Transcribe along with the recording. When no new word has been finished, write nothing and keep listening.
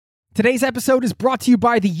Today's episode is brought to you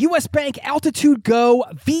by the U.S. Bank Altitude Go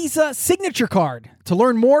Visa Signature Card. To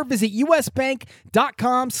learn more, visit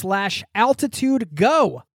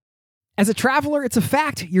usbank.com/altitudego. As a traveler, it's a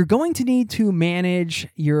fact you're going to need to manage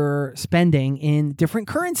your spending in different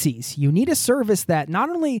currencies. You need a service that not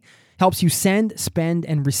only helps you send, spend,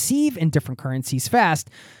 and receive in different currencies fast,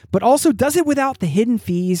 but also does it without the hidden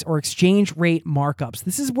fees or exchange rate markups.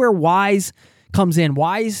 This is where Wise comes in.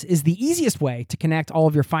 Wise is the easiest way to connect all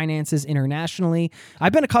of your finances internationally.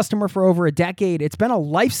 I've been a customer for over a decade. It's been a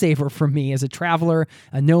lifesaver for me as a traveler,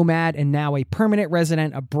 a nomad, and now a permanent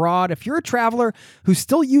resident abroad. If you're a traveler who's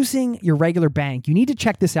still using your regular bank, you need to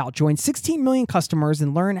check this out. Join 16 million customers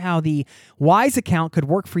and learn how the Wise account could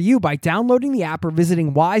work for you by downloading the app or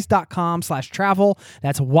visiting wise.com/travel.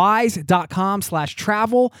 That's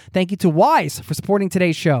wise.com/travel. Thank you to Wise for supporting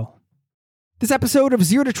today's show. This episode of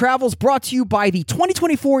Zero to Travel is brought to you by the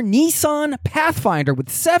 2024 Nissan Pathfinder with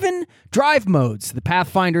 7 drive modes. The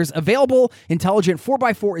Pathfinder's available intelligent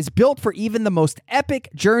 4x4 is built for even the most epic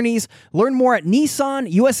journeys. Learn more at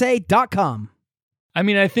nissanusa.com. I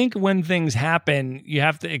mean, I think when things happen, you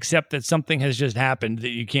have to accept that something has just happened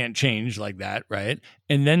that you can't change like that, right?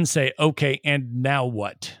 And then say, okay, and now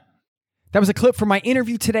what? That was a clip from my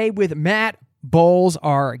interview today with Matt Bowles,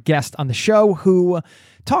 our guest on the show, who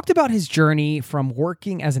talked about his journey from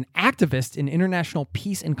working as an activist in international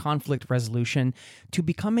peace and conflict resolution to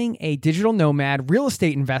becoming a digital nomad, real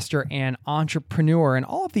estate investor, and entrepreneur, and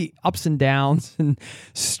all of the ups and downs and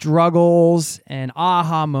struggles and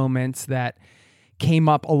aha moments that came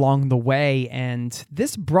up along the way. And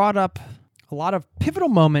this brought up a lot of pivotal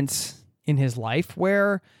moments in his life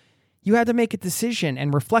where you had to make a decision.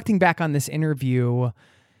 And reflecting back on this interview,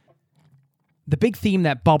 the big theme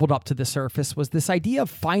that bubbled up to the surface was this idea of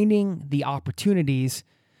finding the opportunities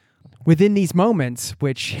within these moments,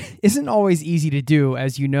 which isn't always easy to do.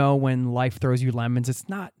 As you know, when life throws you lemons, it's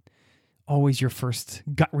not always your first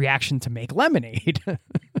gut reaction to make lemonade.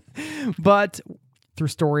 But through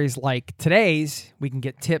stories like today's, we can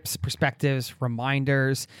get tips, perspectives,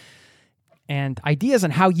 reminders, and ideas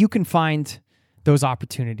on how you can find those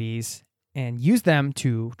opportunities and use them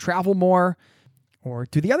to travel more or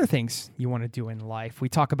do the other things you want to do in life. We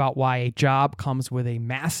talk about why a job comes with a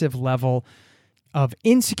massive level of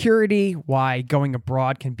insecurity, why going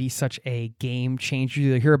abroad can be such a game changer.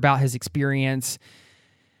 You hear about his experience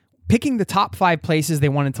picking the top 5 places they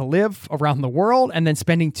wanted to live around the world and then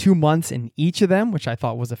spending 2 months in each of them, which I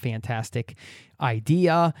thought was a fantastic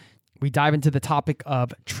idea. We dive into the topic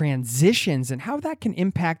of transitions and how that can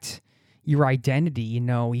impact your identity. You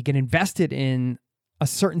know, you get invested in a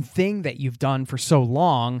certain thing that you've done for so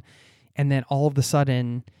long, and then all of a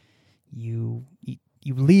sudden you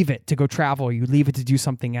leave it to go travel, or you leave it to do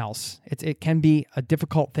something else. It can be a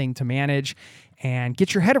difficult thing to manage and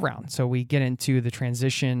get your head around. So we get into the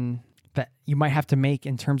transition that you might have to make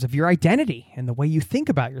in terms of your identity and the way you think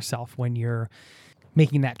about yourself when you're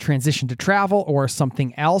making that transition to travel or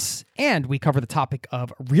something else. And we cover the topic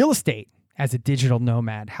of real estate as a digital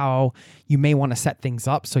nomad, how you may want to set things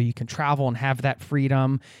up so you can travel and have that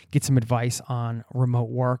freedom, get some advice on remote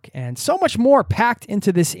work, and so much more packed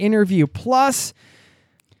into this interview. Plus,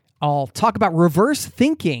 I'll talk about reverse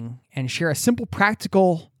thinking and share a simple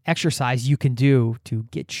practical exercise you can do to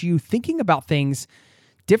get you thinking about things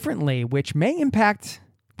differently, which may impact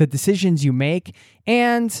the decisions you make,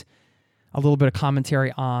 and a little bit of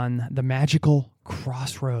commentary on the magical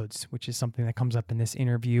crossroads, which is something that comes up in this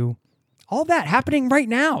interview. All that happening right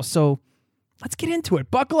now. So let's get into it.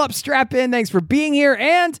 Buckle up, strap in. Thanks for being here,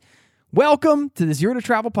 and welcome to the Zero to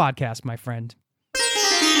Travel podcast, my friend.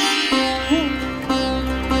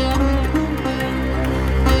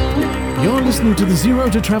 You're listening to the Zero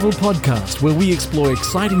to Travel podcast, where we explore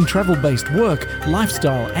exciting travel-based work,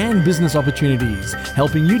 lifestyle, and business opportunities,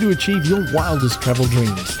 helping you to achieve your wildest travel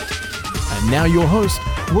dreams. And now your host,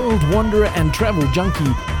 world wanderer and travel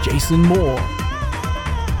junkie, Jason Moore.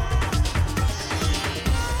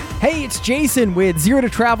 Hey, it's Jason with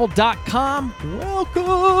ZeroToTravel.com.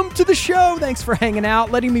 Welcome to the show. Thanks for hanging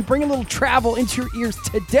out, letting me bring a little travel into your ears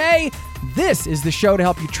today. This is the show to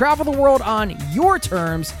help you travel the world on your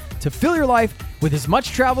terms, to fill your life with as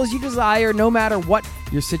much travel as you desire, no matter what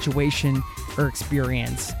your situation or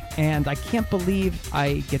experience. And I can't believe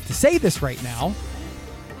I get to say this right now.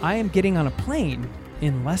 I am getting on a plane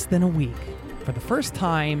in less than a week for the first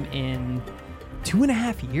time in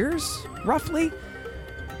 2.5 years, roughly.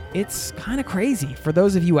 It's kind of crazy. For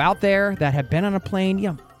those of you out there that have been on a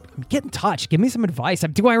plane, get in touch. Give me some advice.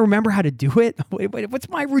 Do I remember how to do it? What's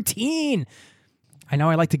my routine? I know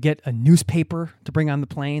I like to get a newspaper to bring on the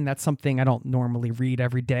plane. That's something I don't normally read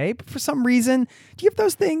every day, but for some reason, do you have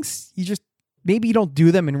those things? Maybe you don't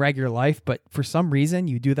do them in regular life, but for some reason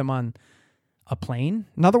you do them on a plane.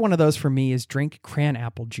 Another one of those for me is drink cran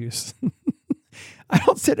apple juice. I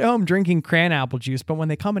don't sit at home drinking cran apple juice, but when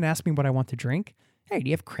they come and ask me what I want to drink, hey, do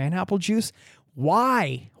you have cran apple juice?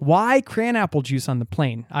 Why? Why cran apple juice on the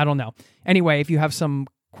plane? I don't know. Anyway, if you have some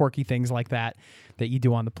quirky things like that you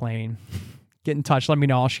do on the plane, get in touch. Let me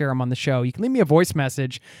know. I'll share them on the show. You can leave me a voice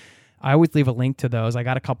message. I always leave a link to those. I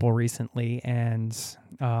got a couple recently, and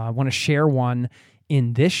I want to share one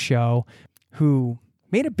in this show who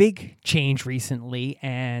made a big change recently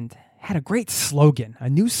and had a great slogan, a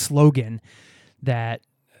new slogan that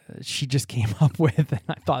she just came up with. And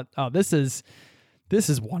I thought, oh, this is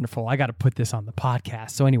wonderful. I got to put this on the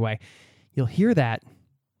podcast. So anyway, you'll hear that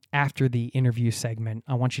after the interview segment.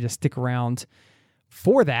 I want you to stick around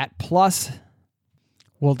for that. Plus,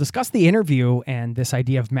 we'll discuss the interview and this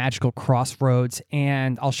idea of magical crossroads,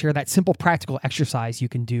 and I'll share that simple practical exercise you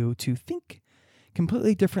can do to think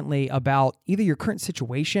completely differently about either your current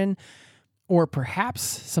situation or perhaps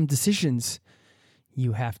some decisions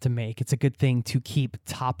you have to make. It's a good thing to keep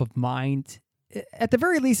top of mind, at the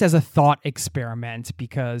very least as a thought experiment,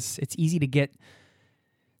 because it's easy to get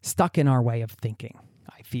stuck in our way of thinking,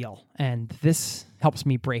 I feel. And this helps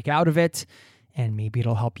me break out of it, and maybe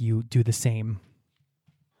it'll help you do the same.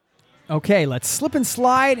 Okay, let's slip and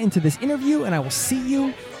slide into this interview, and I will see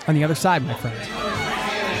you on the other side, my friend.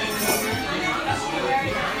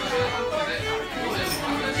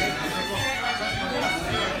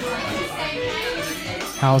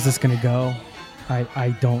 How is this going to go?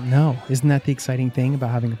 I don't know. Isn't that the exciting thing about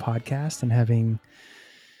having a podcast and having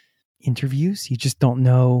interviews? You just don't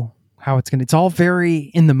know how it's going to... It's all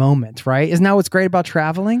very in the moment, right? Isn't that what's great about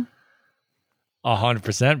traveling?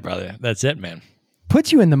 100%, brother. That's it, man.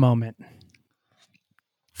 Puts you in the moment.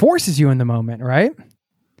 Forces you in the moment, right?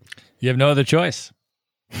 You have no other choice.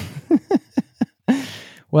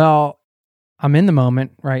 Well, I'm in the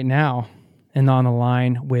moment right now and on the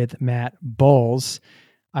line with Matt Bowles.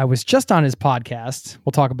 I was just on his podcast.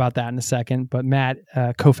 We'll talk about that in a second. But Matt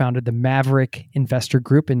co-founded the Maverick Investor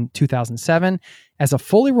Group in 2007 as a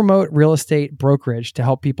fully remote real estate brokerage to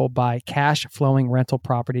help people buy cash-flowing rental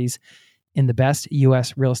properties in the best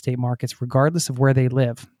U.S. real estate markets, regardless of where they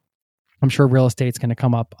live. I'm sure real estate's going to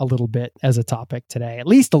come up a little bit as a topic today, at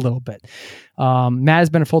least a little bit. Matt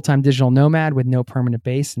has been a full-time digital nomad with no permanent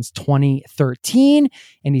base since 2013,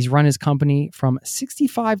 and he's run his company from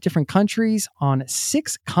 65 different countries on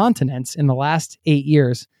 6 continents in the last 8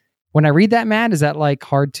 years. When I read that, Matt, is that like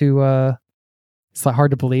hard to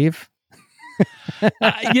believe?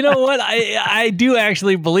 You know what? I do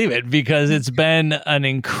actually believe it, because it's been an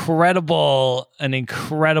incredible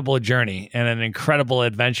journey and an incredible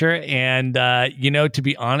adventure. And, to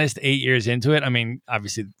be honest, 8 years into it, I mean,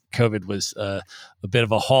 obviously COVID was a bit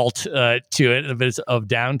of a halt to it, a bit of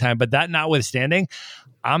downtime, but that notwithstanding,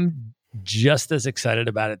 I'm just as excited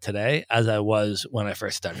about it today as I was when I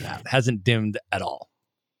first started out. It hasn't dimmed at all.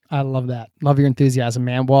 I love that. Love your enthusiasm,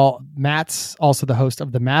 man. Well, Matt's also the host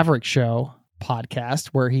of the Maverick Show podcast,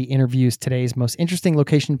 where he interviews today's most interesting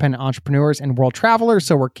location-dependent entrepreneurs and world travelers.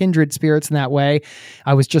 So we're kindred spirits in that way.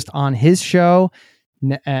 I was just on his show,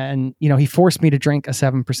 and he forced me to drink a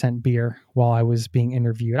 7% beer while I was being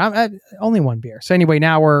interviewed. I only one beer. So anyway,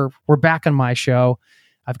 now we're back on my show.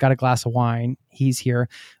 I've got a glass of wine. He's here.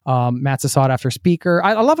 Matt's a sought-after speaker.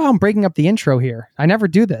 I love how I'm breaking up the intro here. I never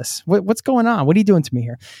do this. What's going on? What are you doing to me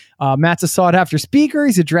here? Matt's a sought-after speaker.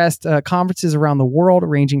 He's addressed conferences around the world,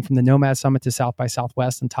 ranging from the Nomad Summit to South by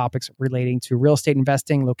Southwest, on topics relating to real estate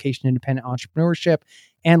investing, location-independent entrepreneurship,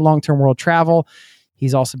 and long-term world travel.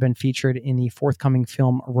 He's also been featured in the forthcoming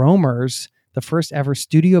film Roamers, the first ever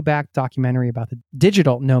studio-backed documentary about the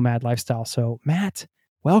digital nomad lifestyle. So, Matt,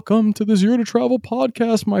 welcome to the Zero to Travel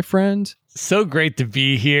podcast, my friend. So great to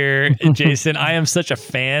be here, Jason. I am such a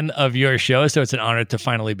fan of your show, so it's an honor to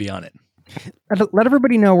finally be on it. Let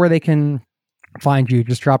everybody know where they can find you.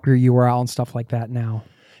 Just drop your URL and stuff like that now.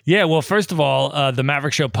 Yeah, well, first of all, the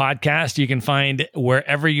Maverick Show podcast, you can find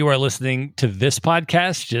wherever you are listening to this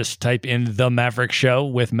podcast. Just type in The Maverick Show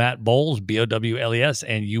with Matt Bowles, Bowles,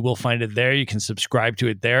 and you will find it there. You can subscribe to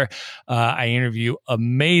it there. I interview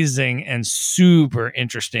amazing and super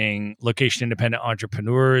interesting location-independent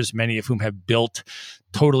entrepreneurs, many of whom have built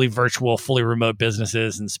totally virtual, fully remote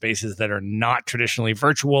businesses and spaces that are not traditionally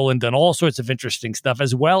virtual, and done all sorts of interesting stuff,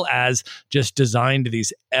 as well as just designed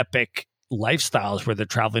these epic lifestyles where they're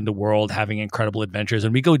traveling the world, having incredible adventures.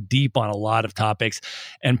 And we go deep on a lot of topics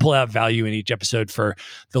and pull out value in each episode for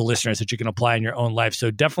the listeners that you can apply in your own life. So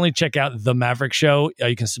definitely check out The Maverick Show.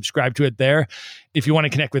 You can subscribe to it there. If you want to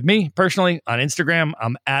connect with me personally on Instagram,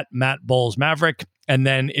 I'm at Matt Bowles Maverick. And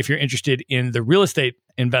then if you're interested in the real estate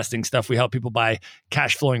investing stuff, we help people buy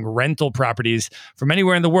cash flowing rental properties from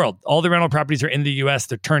anywhere in the world. All the rental properties are in the US.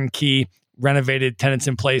 They're turnkey, renovated, tenants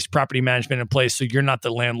in place, property management in place. So you're not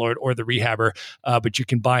the landlord or the rehabber, but you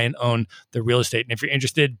can buy and own the real estate. And if you're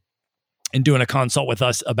interested in doing a consult with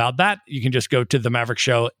us about that, you can just go to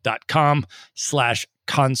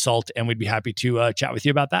themaverickshow.com/consult, and we'd be happy to chat with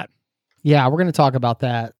you about that. Yeah, we're going to talk about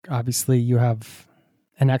that. Obviously, you have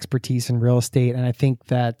an expertise in real estate, and I think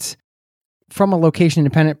that from a location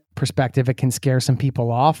independent perspective, it can scare some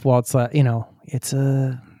people off. Well, it's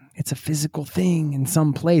a physical thing in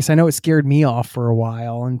some place. I know it scared me off for a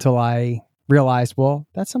while until I realized, well,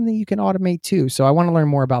 that's something you can automate too. So I want to learn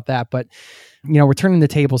more about that. But, we're turning the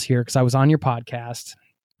tables here because I was on your podcast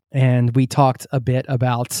and we talked a bit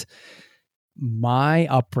about my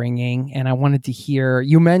upbringing, and I wanted to hear,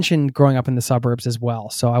 you mentioned growing up in the suburbs as well.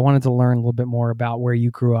 So I wanted to learn a little bit more about where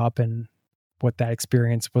you grew up and what that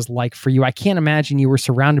experience was like for you. I can't imagine you were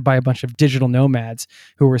surrounded by a bunch of digital nomads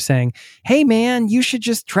who were saying, hey man, you should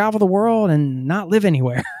just travel the world and not live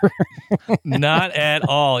anywhere. Not at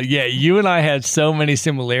all. Yeah, you and I had so many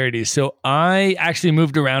similarities. So I actually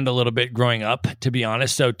moved around a little bit growing up, to be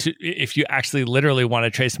honest. So if you actually literally want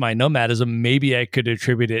to trace my nomadism, maybe I could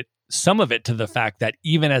attribute some of it to the fact that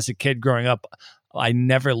even as a kid growing up, I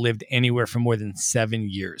never lived anywhere for more than 7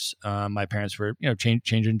 years. My parents were,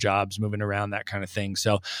 changing jobs, moving around, that kind of thing.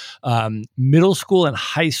 So middle school and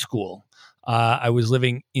high school, I was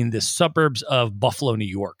living in the suburbs of Buffalo, New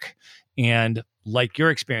York. And like your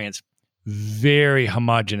experience, very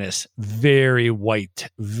homogenous, very white,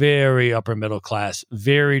 very upper middle class,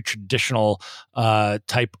 very traditional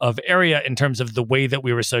type of area in terms of the way that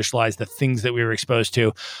we were socialized, the things that we were exposed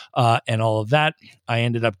to, and all of that. I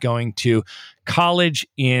ended up going to college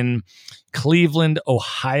in Cleveland,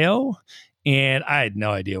 Ohio. And I had no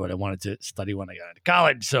idea what I wanted to study when I got into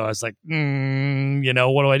college. So I was like,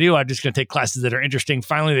 what do? I'm just going to take classes that are interesting.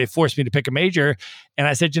 Finally, they forced me to pick a major. And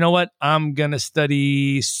I said, you know what? I'm going to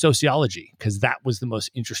study sociology because that was the most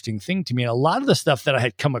interesting thing to me. And a lot of the stuff that I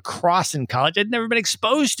had come across in college, I'd never been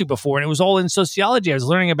exposed to before. And it was all in sociology. I was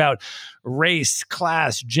learning about race,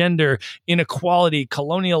 class, gender, inequality,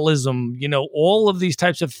 colonialism, all of these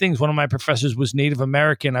types of things. One of my professors was Native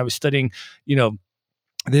American. I was studying,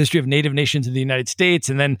 the history of Native nations in the United States.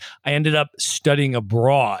 And then I ended up studying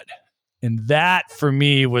abroad. And that for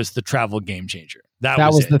me was the travel game changer. That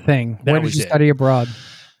was the thing. Where did you study abroad?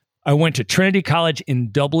 I went to Trinity College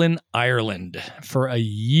in Dublin, Ireland for a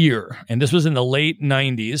year. And this was in the late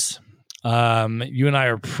 90s. You and I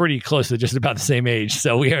are pretty close to just about the same age.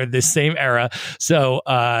 So we are the same era. So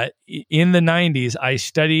in the 90s, I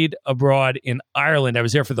studied abroad in Ireland. I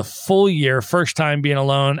was there for the full year, first time being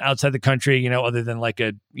alone outside the country, other than like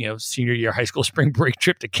a, senior year high school spring break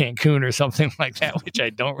trip to Cancun or something like that, which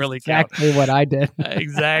I don't really count. Exactly what I did.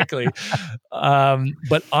 Exactly.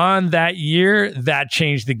 But on that year, that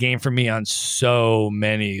changed the game for me on so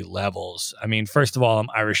many levels. I mean, first of all, I'm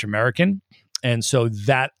Irish American. And so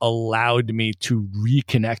that allowed me to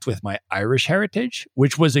reconnect with my Irish heritage,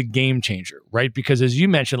 which was a game changer, right? Because as you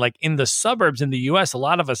mentioned, like in the suburbs in the US, a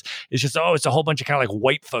lot of us, it's just, it's a whole bunch of kind of like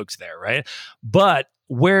white folks there, right? But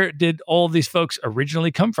where did all of these folks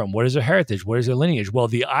originally come from? What is their heritage? What is their lineage? Well,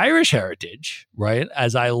 the Irish heritage, right?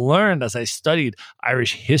 As I studied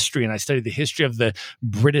Irish history and I studied the history of the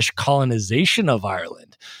British colonization of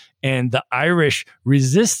Ireland, and the Irish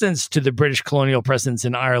resistance to the British colonial presence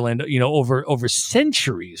in Ireland, over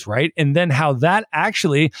centuries, right? And then how that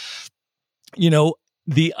actually,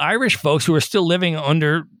 the Irish folks who are still living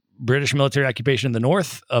under British military occupation in the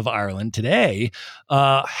north of Ireland today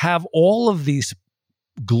have all of these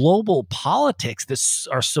global politics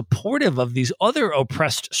that are supportive of these other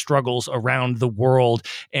oppressed struggles around the world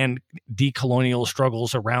and decolonial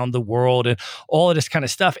struggles around the world and all of this kind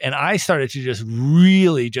of stuff. And I started to just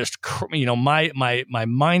really my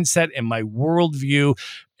mindset and my worldview,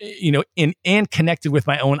 and connected with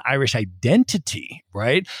my own Irish identity,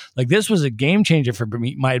 right? Like this was a game changer for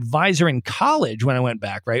me. My advisor in college when I went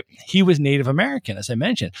back, right? He was Native American, as I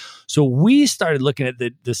mentioned. So we started looking at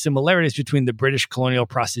the similarities between the British colonial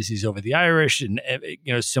processes over the Irish and,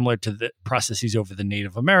 similar to the processes over the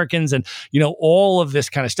Native Americans and, all of this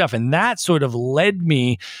kind of stuff. And that sort of led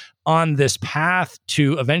me on this path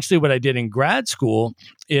to eventually what I did in grad school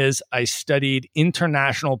is I studied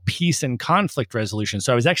international peace and conflict resolution.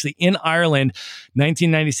 So I was actually in Ireland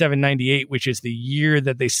 1997-98, which is the year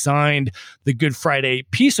that they signed the Good Friday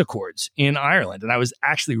Peace Accords in Ireland. And I was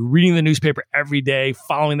actually reading the newspaper every day,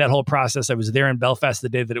 following that whole process. I was there in Belfast the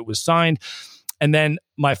day that it was signed. And then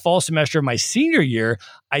my fall semester of my senior year,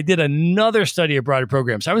 I did another study abroad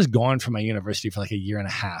program. So I was gone from my university for like a year and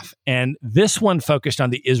a half. And this one focused on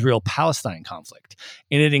the Israel-Palestine conflict.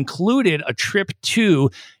 And it included a trip to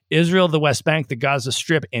Israel, the West Bank, the Gaza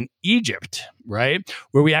Strip, and Egypt, right?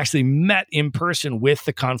 Where we actually met in person with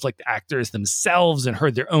the conflict actors themselves and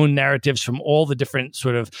heard their own narratives from all the different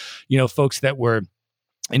sort of, folks that were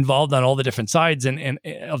involved on all the different sides and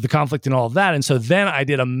of the conflict and all of that. And so then I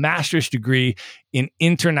did a master's degree in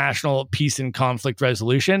international peace and conflict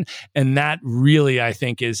resolution. And that really, I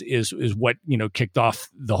think, is what, kicked off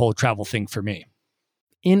the whole travel thing for me.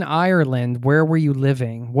 In Ireland, where were you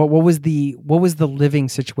living? What was the living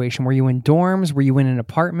situation? Were you in dorms? Were you in an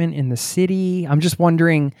apartment in the city? I'm just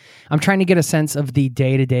wondering, I'm trying to get a sense of the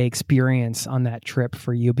day-to-day experience on that trip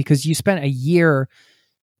for you, because you spent a year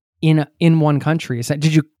in one country.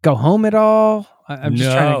 Did you go home at all? I'm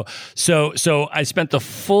just trying to... So I spent the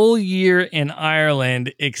full year in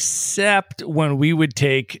Ireland, except when we would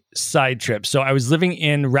take side trips. So I was living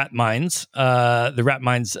in Rathmines, the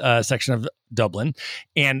Rathmines section of Dublin,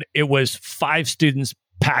 and it was 5 students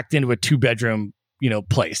packed into a 2-bedroom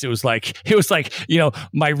place. It was like,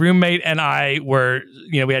 my roommate and I were,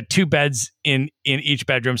 we had 2 beds in each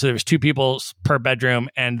bedroom. So there was 2 people per bedroom.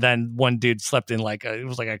 And then one dude slept in it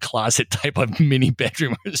was like a closet type of mini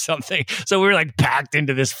bedroom or something. So we were like packed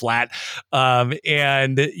into this flat. But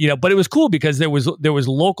it was cool because there was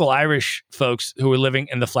local Irish folks who were living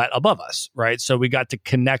in the flat above us. Right. So we got to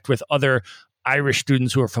connect with other Irish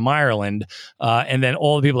students who are from Ireland, and then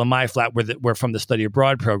all the people in my flat were from the study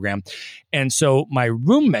abroad program. And so my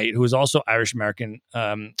roommate, who was also Irish American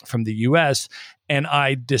from the U.S., and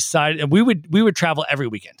I decided, and we would travel every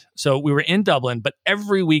weekend. So we were in Dublin, but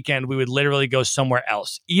every weekend we would literally go somewhere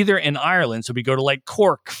else, either in Ireland. So we'd go to like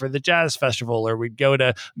Cork for the jazz festival, or we'd go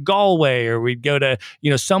to Galway, or we'd go to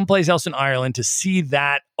someplace else in Ireland to see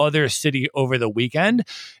that other city over the weekend.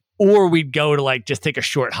 Or we'd go to just take a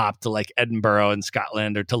short hop to like Edinburgh in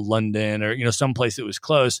Scotland, or to London, or, someplace that was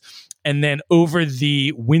close. And then over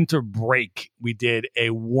the winter break, we did a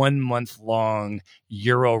 1-month-long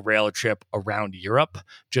Euro rail trip around Europe,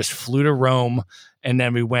 just flew to Rome. And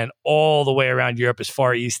then we went all the way around Europe as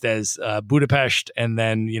far east as Budapest, and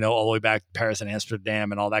then, all the way back to Paris and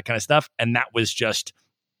Amsterdam and all that kind of stuff. And that was just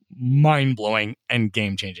mind-blowing and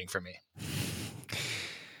game-changing for me.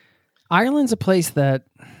 Ireland's a place that,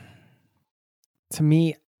 to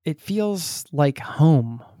me, it feels like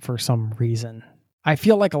home for some reason. I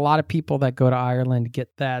feel like a lot of people that go to Ireland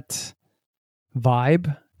get that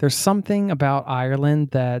vibe. There's something about Ireland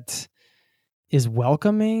that is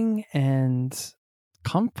welcoming and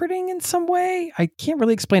comforting in some way. I can't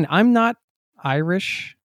really explain. I'm not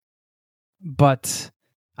Irish, but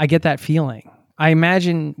I get that feeling. I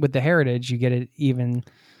imagine with the heritage, you get it even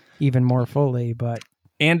more fully, but...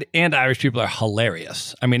 And Irish people are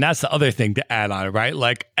hilarious. I mean, that's the other thing to add on, right?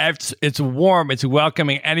 Like, it's warm, it's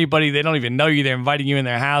welcoming. Anybody, they don't even know you, they're inviting you in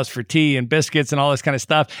their house for tea and biscuits and all this kind of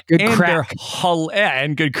stuff. Good and crack.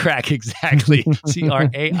 And good crack, exactly.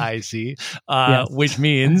 CRAIC, yes. Which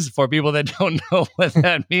means, for people that don't know what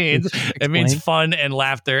that means, it means fun and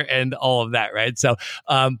laughter and all of that, right? So,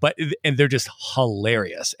 and they're just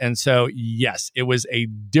hilarious. And so, yes, it was a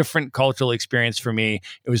different cultural experience for me.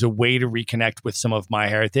 It was a way to reconnect with some of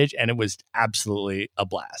my heritage, and it was absolutely a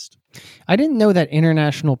blast. I didn't know that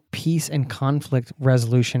international peace and conflict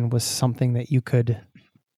resolution was something that you could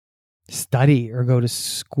study or go to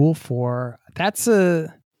school for. That's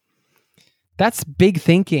big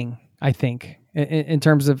thinking, I think, in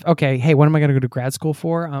terms of, okay, hey, what am I going to go to grad school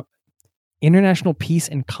for? International peace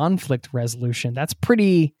and conflict resolution. That's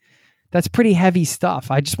pretty heavy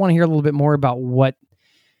stuff. I just want to hear a little bit more about what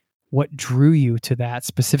drew you to that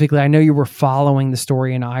specifically. I know you were following the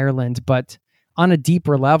story in Ireland, but on a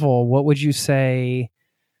deeper level, what would you say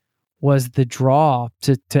was the draw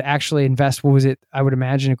to actually invest? What was it? I would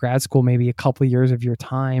imagine a grad school, maybe a couple of years of your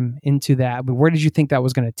time into that. But where did you think that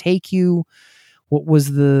was going to take you? What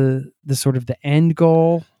was the sort of the end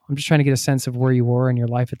goal? I'm just trying to get a sense of where you were in your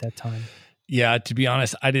life at that time. Yeah, to be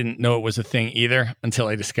honest, I didn't know it was a thing either until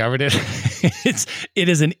I discovered it. It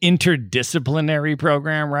is an interdisciplinary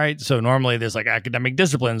program, right? So normally there's like academic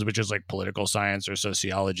disciplines, which is like political science or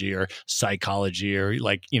sociology or psychology or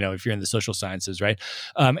like, if you're in the social sciences, right?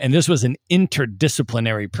 And this was an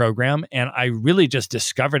interdisciplinary program. And I really just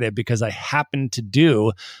discovered it because I happened to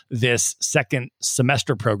do this second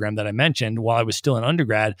semester program that I mentioned while I was still in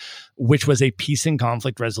undergrad, which was a peace and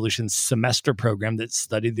conflict resolution semester program that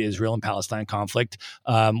studied the Israel and Palestine conflict.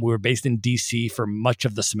 We were based in DC for much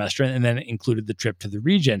of the semester, and then it included the trip to the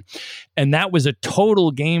region. And that was a total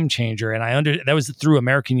game changer. And that was through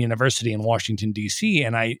American University in Washington, DC.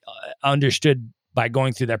 And I understood by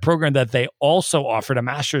going through that program that they also offered a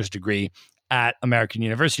master's degree at American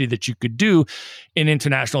University that you could do in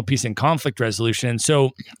international peace and conflict resolution. And so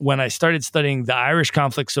when I started studying the Irish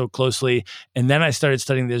conflict so closely, and then I started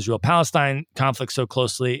studying the Israel-Palestine conflict so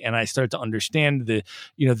closely, and I started to understand the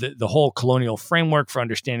whole colonial framework for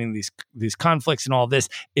understanding these conflicts and all this,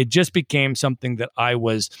 it just became something that I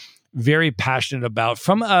was very passionate about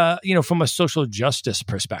from a social justice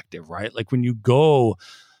perspective, right? Like when you go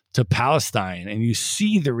to Palestine and you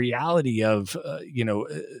see the reality of,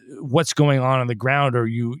 what's going on the ground, or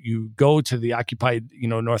you go to the occupied,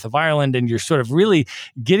 north of Ireland, and you're sort of really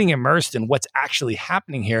getting immersed in what's actually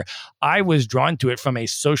happening here. I was drawn to it from a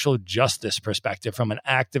social justice perspective, from an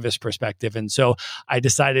activist perspective. And so I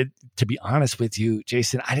decided, to be honest with you,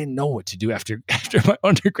 Jason, I didn't know what to do after my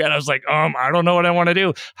undergrad. I was like, I don't know what I want to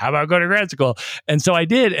do. How about go to grad school? And so I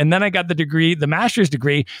did. And then I got the master's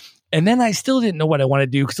degree. And then I still didn't know what I want to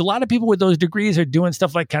do, because a lot of people with those degrees are doing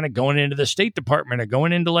stuff like kind of going into the State Department or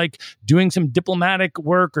going into like doing some diplomatic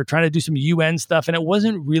work or trying to do some UN stuff. And it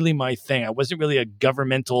wasn't really my thing. I wasn't really a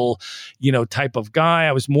governmental, type of guy.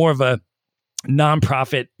 I was more of a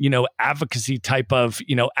nonprofit, advocacy type of,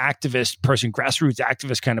 activist person, grassroots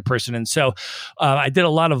activist kind of person. And so I did a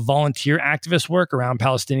lot of volunteer activist work around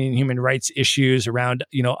Palestinian human rights issues, around,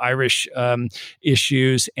 Irish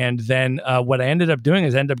issues. And then what I ended up doing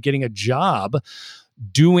is getting a job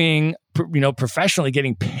doing, professionally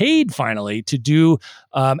getting paid finally to do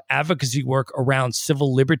advocacy work around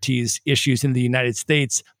civil liberties issues in the United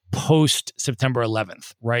States post September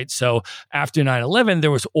 11th, right? So after 9/11,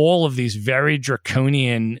 there was all of these very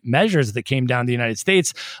draconian measures that came down the United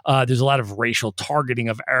States. There's a lot of racial targeting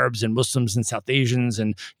of Arabs and Muslims and South Asians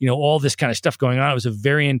and, all this kind of stuff going on. It was a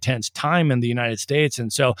very intense time in the United States.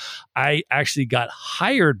 And so I actually got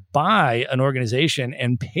hired by an organization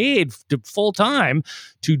and paid full time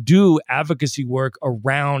to do advocacy work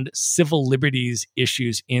around civil liberties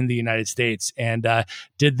issues in the United States, and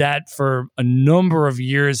did that for a number of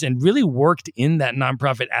years and really worked in that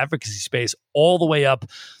nonprofit advocacy space all the way up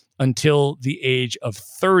until the age of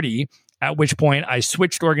 30, at which point I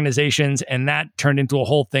switched organizations, and that turned into a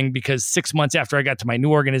whole thing because 6 months after I got to my new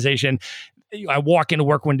organization, I walk into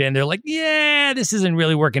work one day and they're like, yeah, this isn't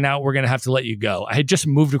really working out. We're going to have to let you go. I had just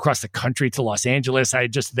moved across the country to Los Angeles. I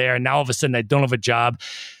had just there. And now all of a sudden I don't have a job.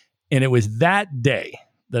 And it was that day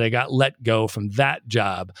that I got let go from that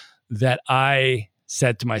job that I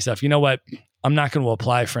said to myself, you know what? I'm not going to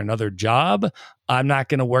apply for another job. I'm not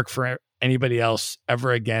going to work for anybody else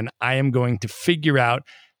ever again. I am going to figure out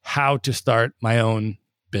how to start my own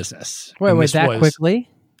business. Wait, that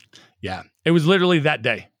quickly? Yeah. It was literally that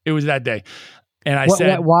day. It was that day. And I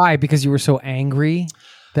said, why? Because you were so angry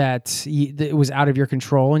that it was out of your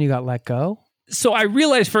control and you got let go? So I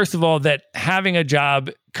realized, first of all, that having a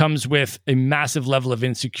job comes with a massive level of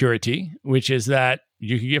insecurity, which is that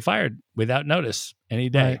you could get fired without notice any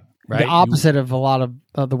day. Right? The opposite of a lot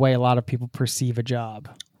of the way a lot of people perceive a job.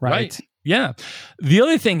 Right. Yeah. The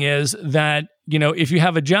other thing is that, if you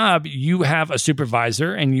have a job, you have a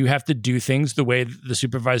supervisor and you have to do things the way the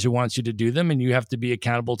supervisor wants you to do them, and you have to be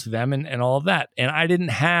accountable to them and all of that. And I didn't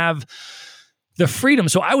have the freedom.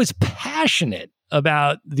 So I was passionate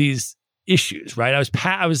about these issues, right? I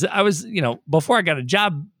was, before I got a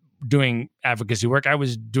job doing advocacy work, I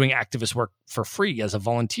was doing activist work for free as a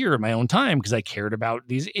volunteer in my own time because I cared about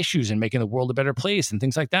these issues and making the world a better place and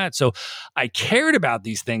things like that. So I cared about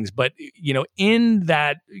these things, but in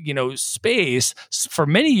that, space for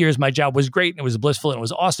many years, my job was great and it was blissful and it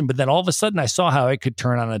was awesome. But then all of a sudden I saw how I could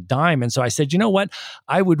turn on a dime. And so I said, you know what?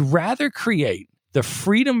 I would rather create the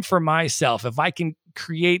freedom for myself if I can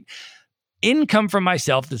create income for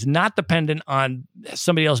myself that's not dependent on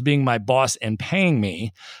somebody else being my boss and paying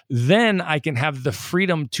me, then I can have the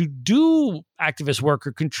freedom to do activist work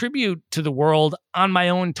or contribute to the world on my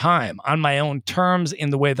own time, on my own terms, in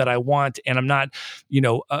the way that I want. And I'm not,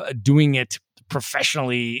 doing it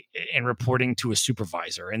professionally in reporting to a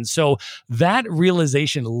supervisor. And so that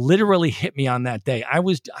realization literally hit me on that day. I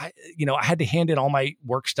had to hand in all my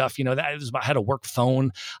work stuff. I had a work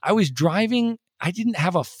phone. I was driving. I didn't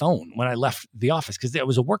have a phone when I left the office because it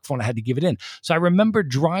was a work phone. I had to give it in. So I remember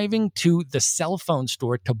driving to the cell phone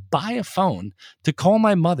store to buy a phone, to call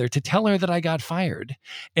my mother, to tell her that I got fired.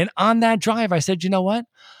 And on that drive, I said, you know what?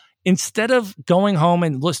 Instead of going home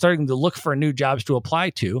and starting to look for new jobs to apply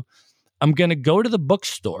to, I'm going to go to the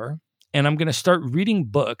bookstore and I'm going to start reading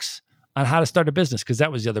books on how to start a business, because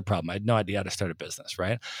that was the other problem. I had no idea how to start a business,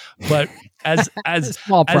 right? But as a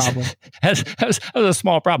small problem. As a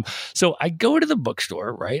small problem. So I go to the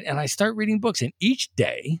bookstore, right, and I start reading books. And each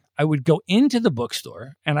day I would go into the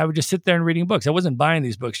bookstore and I would just sit there and reading books. I wasn't buying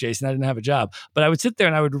these books, Jason. I didn't have a job, but I would sit there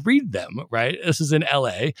and I would read them. Right, this is in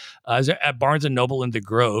LA. I was at Barnes and Noble in the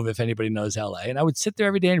Grove, if anybody knows LA, and I would sit there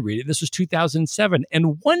every day and read it. This was 2007,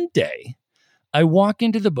 and one day I walk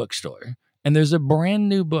into the bookstore and there's a brand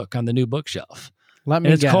new book on the new bookshelf. Let me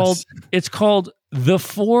guess. It's called The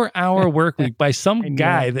 4-Hour Workweek by some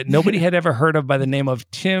guy that nobody had ever heard of by the name of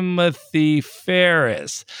Timothy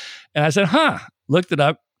Ferriss. And I said, looked it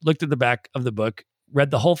up, looked at the back of the book, read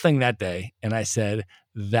the whole thing that day. And I said,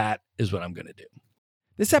 that is what I'm going to do.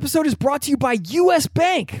 This episode is brought to you by U.S.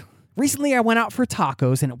 Bank. Recently, I went out for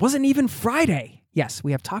tacos and it wasn't even Friday. Yes,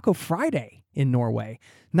 we have Taco Friday in Norway,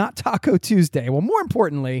 not Taco Tuesday. Well, more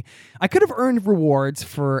importantly, I could have earned rewards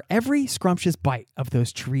for every scrumptious bite of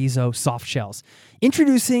those chorizo soft shells.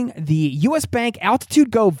 Introducing the U.S. Bank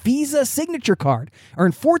Altitude Go Visa Signature Card.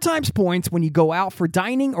 Earn 4 times points when you go out for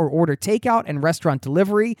dining or order takeout and restaurant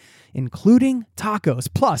delivery, including tacos.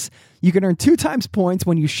 Plus, you can earn 2 times points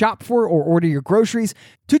when you shop for or order your groceries,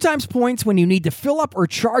 2 times points when you need to fill up or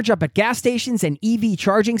charge up at gas stations and EV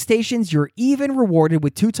charging stations. You're even rewarded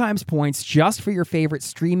with 2 times points just for your favorite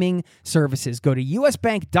streaming services. Go to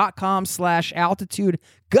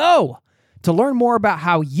usbank.com/altitude-go to learn more about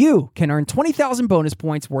how you can earn 20,000 bonus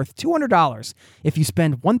points worth $200 if you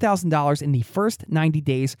spend $1,000 in the first 90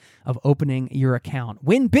 days of opening your account.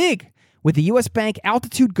 Win big with the U.S. Bank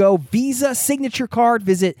Altitude Go Visa Signature Card.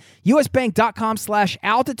 Visit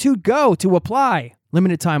usbank.com/altitude-go to apply.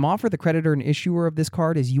 Limited time offer. The creditor and issuer of this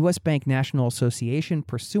card is U.S. Bank National Association,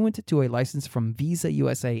 pursuant to a license from Visa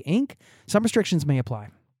USA, Inc. Some restrictions may apply.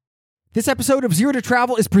 This episode of Zero to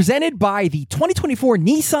Travel is presented by the 2024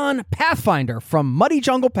 Nissan Pathfinder. From muddy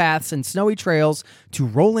jungle paths and snowy trails to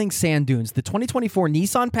rolling sand dunes, the 2024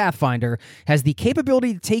 Nissan Pathfinder has the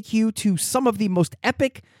capability to take you to some of the most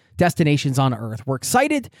epic destinations on Earth. We're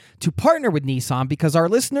excited to partner with Nissan because our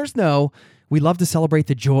listeners know we love to celebrate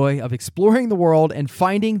the joy of exploring the world and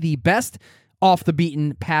finding the best off the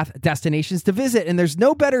beaten path destinations to visit. And there's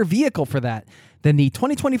no better vehicle for that than the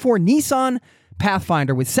 2024 Nissan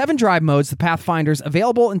Pathfinder. With 7 drive modes, the Pathfinder's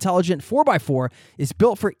available intelligent 4x4 is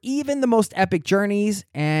built for even the most epic journeys,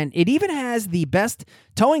 and it even has the best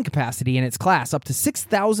towing capacity in its class, up to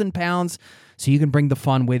 6,000 pounds, so you can bring the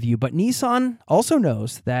fun with you. But Nissan also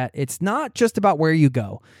knows that it's not just about where you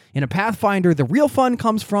go. In a Pathfinder, the real fun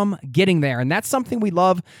comes from getting there, and that's something we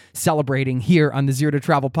love celebrating here on the Zero to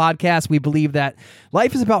Travel podcast. We believe that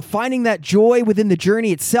life is about finding that joy within the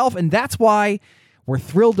journey itself, and that's why we're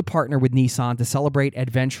thrilled to partner with Nissan to celebrate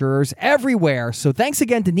adventurers everywhere. So thanks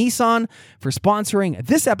again to Nissan for sponsoring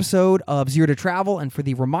this episode of Zero to Travel and for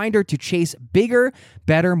the reminder to chase bigger,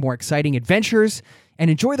 better, more exciting adventures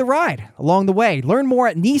and enjoy the ride along the way. Learn more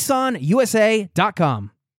at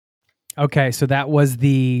nissanusa.com. Okay, so that was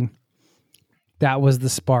the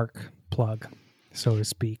spark plug, so to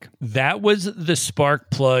speak. That was the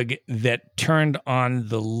spark plug that turned on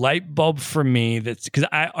the light bulb for me. That's because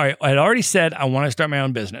I had already said I want to start my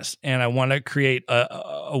own business and I want to create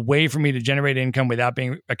a way for me to generate income without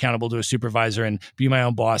being accountable to a supervisor and be my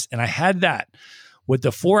own boss. And I had that. What the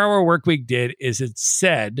 4-Hour Workweek did is it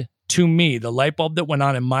said to me, the light bulb that went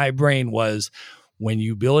on in my brain was, when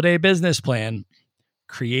you build a business plan,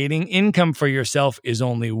 creating income for yourself is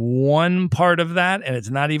only one part of that, and it's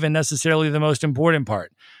not even necessarily the most important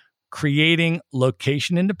part. Creating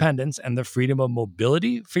location independence and the freedom of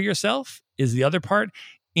mobility for yourself is the other part,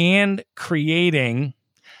 and creating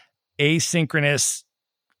asynchronous,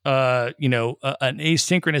 an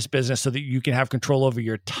asynchronous business so that you can have control over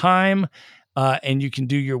your time, and you can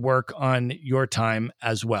do your work on your time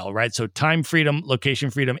as well, right? So time freedom,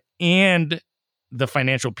 location freedom, and the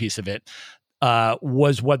financial piece of it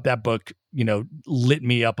was what that book, lit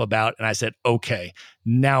me up about. And I said, okay,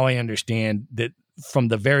 now I understand that from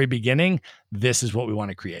the very beginning, this is what we want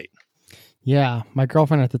to create. Yeah. My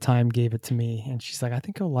girlfriend at the time gave it to me and she's like, I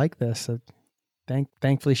think you'll like this. So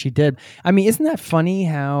thankfully she did. I mean, isn't that funny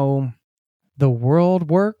how the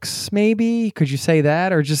world works, maybe? Could you say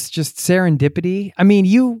that? Or just serendipity? I mean,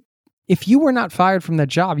 if you were not fired from that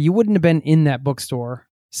job, you wouldn't have been in that bookstore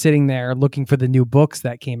sitting there looking for the new books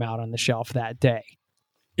that came out on the shelf that day.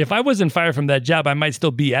 If I wasn't fired from that job, I might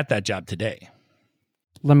still be at that job today.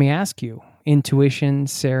 Let me ask you, intuition,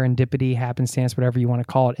 serendipity, happenstance, whatever you want to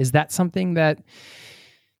call it, is that something that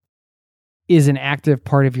is an active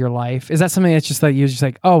part of your life? Is that something that's just like, you're just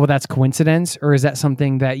like, oh, well, that's coincidence? Or is that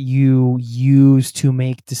something that you use to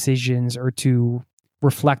make decisions or to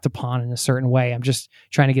reflect upon in a certain way? I'm just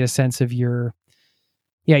trying to get a sense of your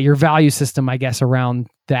value system, I guess, around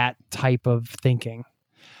that type of thinking.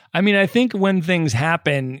 I mean, I think when things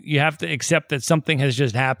happen, you have to accept that something has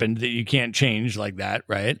just happened that you can't change like that,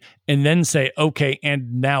 right? And then say, okay,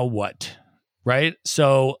 and now what? Right?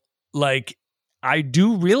 So, like, I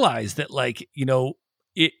do realize that, like, you know,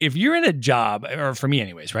 if you're in a job, or for me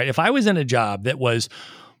anyways, right? If I was in a job that was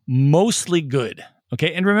mostly good,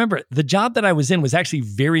 okay, and remember, the job that I was in was actually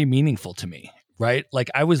very meaningful to me, right? Like,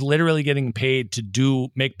 I was literally getting paid to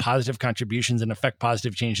make positive contributions and affect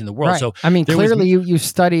positive change in the world. Right. So, I mean, clearly you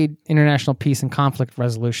studied international peace and conflict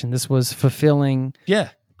resolution. This was fulfilling. Yeah.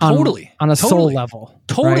 Totally. On a soul level.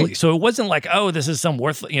 Totally. Right? So it wasn't like, oh, this is some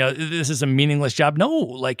this is a meaningless job. No,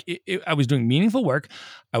 like I was doing meaningful work.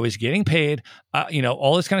 I was getting paid,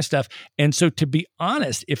 all this kind of stuff. And so, to be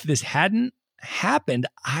honest, if this hadn't happened,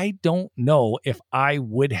 I don't know if I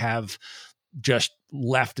would have just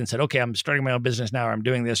left and said, okay, I'm starting my own business now, or I'm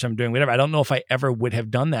doing this, or I'm doing whatever. I don't know if I ever would have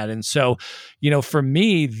done that. And so, for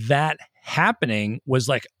me, that happening was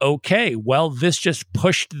like, okay, well, this just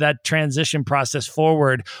pushed that transition process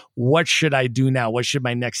forward. What should I do now? What should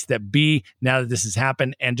my next step be now that this has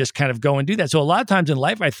happened? And just kind of go and do that. So a lot of times in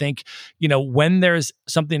life, I think, when there's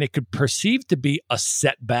something that could perceive to be a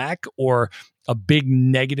setback or a big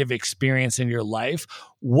negative experience in your life,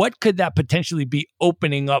 what could that potentially be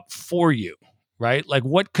opening up for you? Right? Like,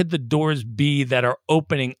 what could the doors be that are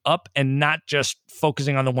opening up, and not just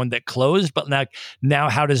focusing on the one that closed, but now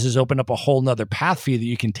how does this open up a whole nother path for you that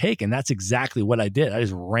you can take? And that's exactly what I did. I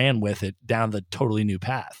just ran with it down the totally new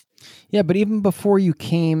path. Yeah, but even before you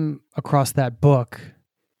came across that book,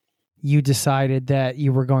 you decided that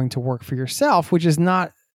you were going to work for yourself, which is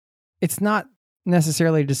it's not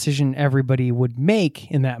necessarily a decision everybody would make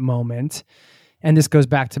in that moment. And this goes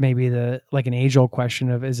back to maybe an age-old question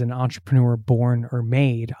of, is an entrepreneur born or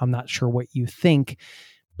made? I'm not sure what you think,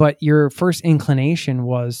 but your first inclination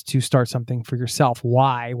was to start something for yourself.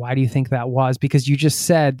 Why? Why do you think that was? Because you just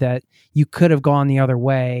said that you could have gone the other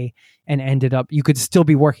way and ended up, you could still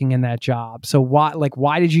be working in that job. So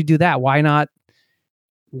why did you do that? Why not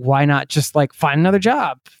just find another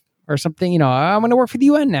job or something? I'm going to work for the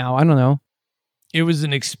UN now. I don't know. It was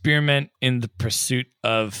an experiment in the pursuit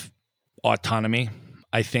of autonomy,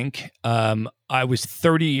 I think. I was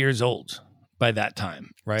 30 years old by that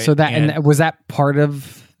time, right? So and was that part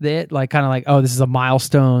of it? Oh, this is a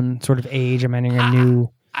milestone sort of age. I'm entering a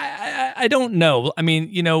new... I don't know. I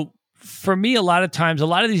mean, for me, a lot of times, a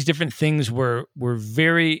lot of these different things were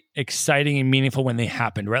very exciting and meaningful when they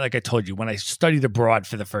happened, right? Like I told you, when I studied abroad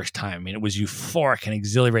for the first time, I mean, it was euphoric and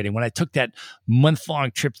exhilarating. When I took that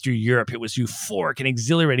month-long trip through Europe, it was euphoric and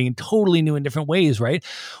exhilarating and totally new in different ways, right?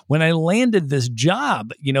 When I landed this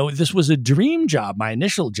job, this was a dream job, my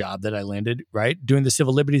initial job that I landed, right? Doing the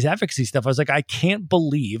civil liberties advocacy stuff. I was like, I can't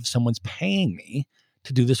believe someone's paying me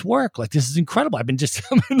to do this work. Like, this is incredible. I've been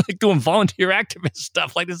doing volunteer activist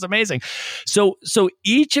stuff. Like, this is amazing. So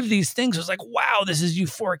each of these things was like, wow, this is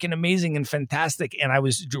euphoric and amazing and fantastic. And I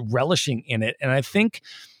was relishing in it. And I think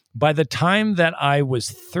by the time that I was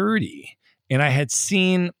 30 and I had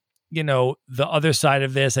seen, the other side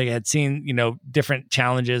of this, I had seen, different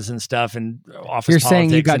challenges and stuff and office You're politics saying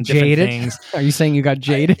you got and different jaded? things. Are you saying you got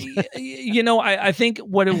jaded? I think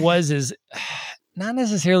what it was is not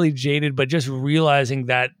necessarily jaded, but just realizing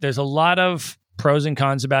that there's a lot of pros and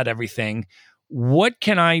cons about everything. What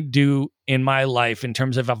can I do in my life in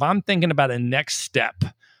terms of, if I'm thinking about a next step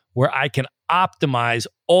where I can optimize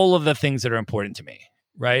all of the things that are important to me,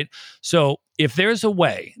 right? So if there's a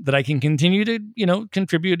way that I can continue to,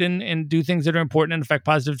 contribute and do things that are important and affect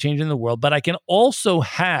positive change in the world, but I can also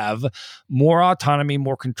have more autonomy,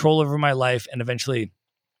 more control over my life, and eventually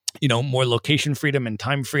more location freedom and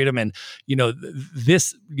time freedom and,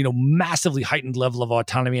 this, massively heightened level of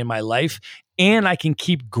autonomy in my life, and I can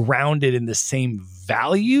keep grounded in the same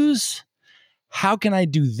values, how can I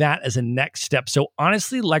do that as a next step? So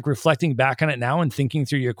honestly, like reflecting back on it now and thinking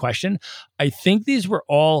through your question, I think these were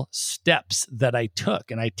all steps that I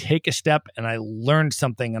took, and I take a step and I learned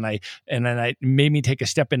something, and then I made me take a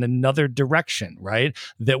step in another direction, right?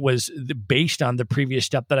 That was based on the previous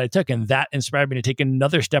step that I took. And that inspired me to take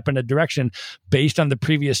another step in a direction based on the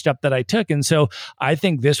previous step that I took. And so I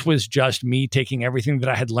think this was just me taking everything that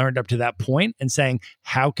I had learned up to that point and saying,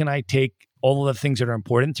 how can I take all of the things that are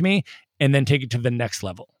important to me and then take it to the next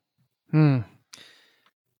level?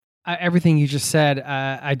 Everything you just said,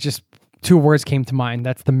 two words came to mind.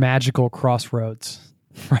 That's the magical crossroads,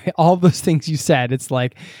 right? All those things you said, it's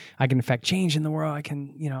like, I can affect change in the world. I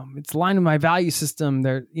can, it's aligned with my value system.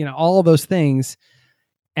 There, all those things.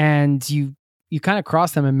 And you kind of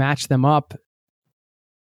cross them and match them up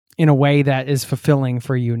in a way that is fulfilling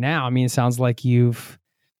for you now. I mean, it sounds like you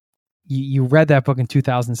read that book in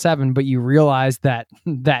 2007, but you realized that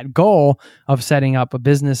goal of setting up a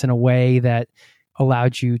business in a way that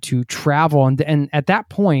allowed you to travel. And at that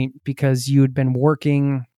point, because you had been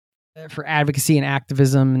working for advocacy and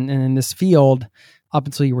activism and in this field up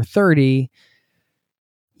until you were 30,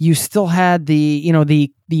 you still had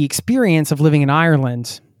the experience of living in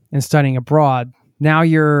Ireland and studying abroad. Now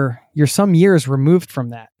you're some years removed from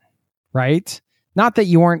that, right? Not that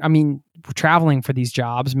you weren't, traveling for these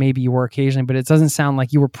jobs, maybe you were occasionally, but it doesn't sound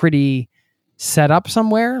like you were pretty set up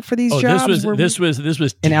somewhere for these jobs. This was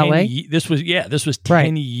in 10, LA. This was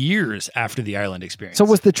 10 years after the Ireland experience. So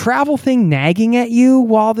was the travel thing nagging at you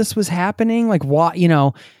while this was happening? Like, why?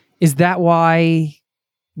 Is that why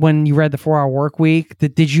when you read the 4 Hour Work Week,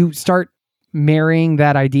 did you start marrying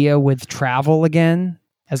that idea with travel again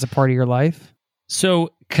as a part of your life?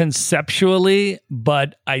 So conceptually,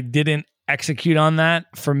 but I didn't execute on that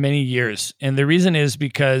for many years. And the reason is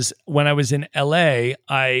because when I was in LA,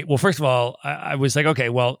 first of all, I was like, okay,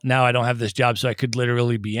 well, now I don't have this job, so I could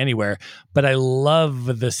literally be anywhere. But I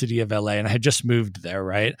love the city of LA, and I had just moved there,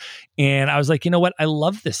 right? And I was like, you know what? I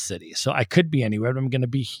love this city, so I could be anywhere, but I'm going to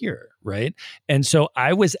be here, right? And so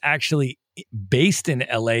I was actually based in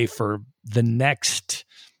LA for the next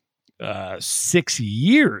 6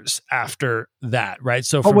 years after that, right?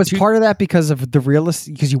 So, was part of that because of the real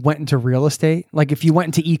estate? Because you went into real estate? Like, if you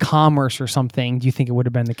went into e-commerce or something, do you think it would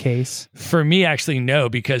have been the case? For me, actually, no,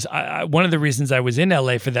 because one of the reasons I was in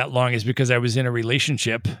LA for that long is because I was in a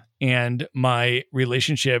relationship, and my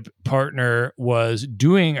relationship partner was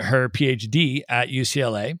doing her PhD at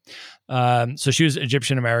UCLA. So she was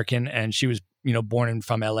Egyptian American, and she was born and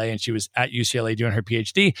from LA, and she was at UCLA doing her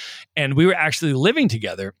PhD, and we were actually living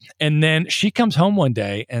together. And then she comes home one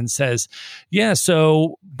day and says, yeah,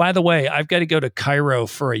 so by the way, I've got to go to Cairo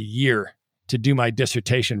for a year to do my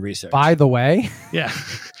dissertation research. By the way? Yeah.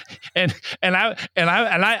 And I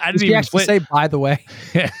didn't Did even actually say, by the way?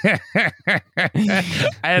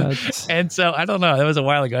 and so I don't know. That was a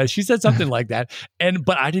while ago. She said something like that.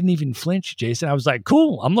 But I didn't even flinch, Jason. I was like,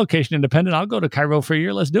 cool, I'm location independent. I'll go to Cairo for a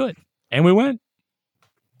year. Let's do it. And we went.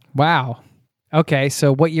 Wow. Okay.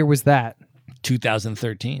 So what year was that?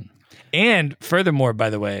 2013. And furthermore, by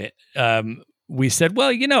the way, we said, well,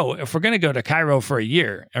 if we're going to go to Cairo for a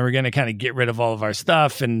year and we're going to kind of get rid of all of our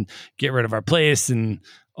stuff and get rid of our place and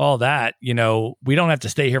all that, we don't have to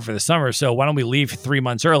stay here for the summer. So why don't we leave 3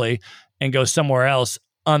 months early and go somewhere else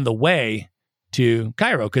on the way to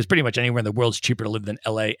Cairo? Because pretty much anywhere in the world's cheaper to live than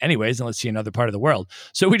LA anyways, and let's see another part of the world.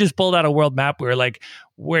 So we just pulled out a world map. We were like,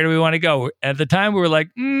 where do we want to go? At the time, we were like,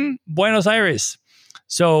 Buenos Aires.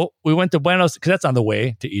 So we went to Buenos, because that's on the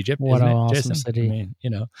way to Egypt. What isn't an it, awesome Jason? city.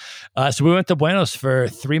 So we went to Buenos for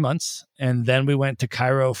 3 months, and then we went to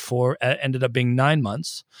Cairo for, ended up being 9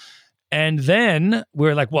 months. And then we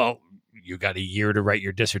were like, well, you got a year to write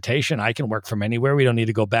your dissertation. I can work from anywhere. We don't need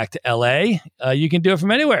to go back to LA. You can do it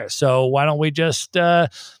from anywhere. So why don't we just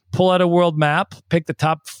pull out a world map, pick the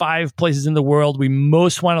top 5 places in the world we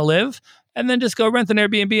most want to live, and then just go rent an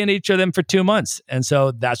Airbnb in each of them for 2 months. And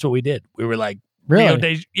so that's what we did. We were like,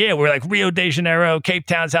 really? We're like Rio de Janeiro, Cape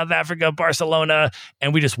Town, South Africa, Barcelona.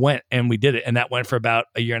 And we just went and we did it. And that went for about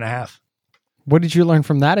a year and a half. What did you learn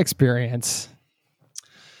from that experience?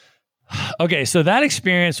 Okay, so that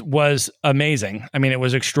experience was amazing. I mean, it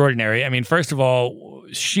was extraordinary. I mean, first of all,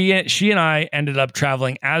 she and I ended up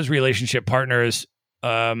traveling as relationship partners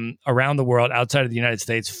around the world outside of the United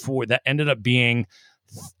States that ended up being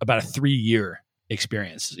about a 3-year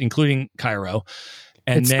experience, including Cairo.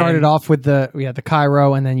 And it started off with the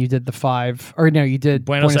Cairo, and then you did the 5, or no, you did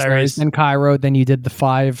Buenos Aires, then Cairo, then you did the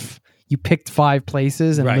 5. You picked 5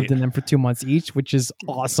 places and lived in them for 2 months each, which is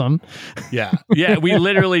awesome. Yeah. We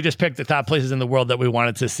literally just picked the top places in the world that we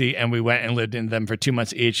wanted to see, and we went and lived in them for 2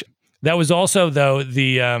 months each. That was also though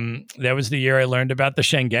that was the year I learned about the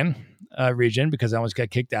Schengen region because I almost got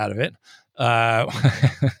kicked out of it.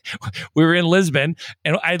 We were in Lisbon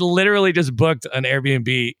and I literally just booked an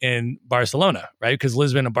Airbnb in Barcelona, right? Because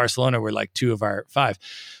Lisbon and Barcelona were like 2 of our 5.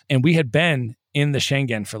 And we had been in the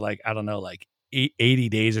Schengen for like, I don't know, like 80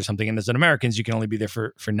 days or something. And as an Americans, you can only be there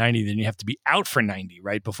for 90. Then you have to be out for 90,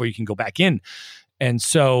 right? Before you can go back in. And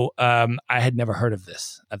so I had never heard of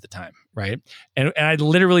this at the time, right? And I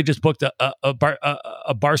literally just booked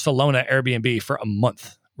a Barcelona Airbnb for a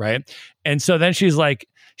month, right? And so then she's like,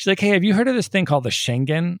 hey, have you heard of this thing called the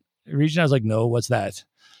Schengen region? I was like, no, what's that?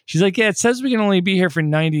 She's like, yeah, it says we can only be here for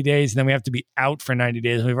 90 days and then we have to be out for 90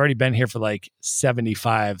 days. And we've already been here for like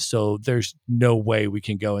 75. So there's no way we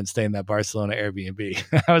can go and stay in that Barcelona Airbnb.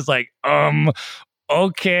 I was like,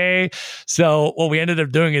 okay. So what we ended up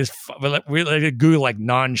doing is we Google like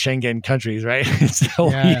non-Schengen countries, right? So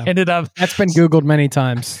we ended up... That's been Googled many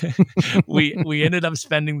times. we ended up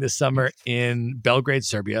spending the summer in Belgrade,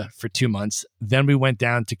 Serbia for 2 months. Then we went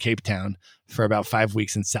down to Cape Town for about 5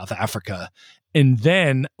 weeks in South Africa. And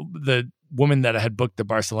then the woman that I had booked the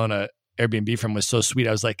Barcelona Airbnb from was so sweet.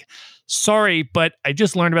 I was like, sorry, but I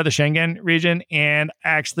just learned about the Schengen region and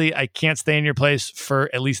actually I can't stay in your place for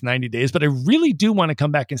at least 90 days, but I really do want to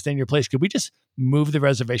come back and stay in your place. Could we just move the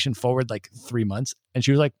reservation forward like 3 months? And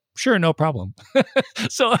she was like, sure, no problem.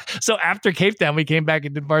 So after Cape Town, we came back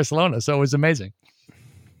and did Barcelona. So it was amazing.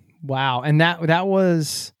 Wow. And that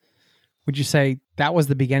was, would you say that was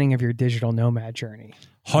the beginning of your digital nomad journey?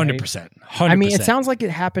 100%. 100%. I mean, it sounds like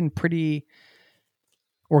it happened pretty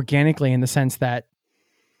organically in the sense that,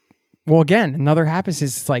 well, again, another happens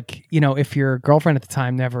is like, you know, if your girlfriend at the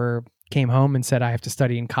time never came home and said, I have to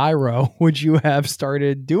study in Cairo, would you have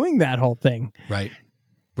started doing that whole thing? Right.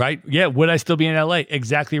 Yeah. Would I still be in LA?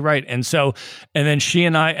 Exactly right. And then she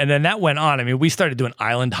and I, and then that went on. I mean, we started doing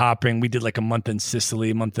island hopping. We did like a month in Sicily,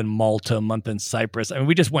 a month in Malta, a month in Cyprus. I mean,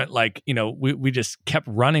 we just went like, you know, we just kept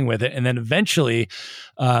running with it. And then eventually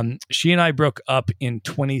she and I broke up in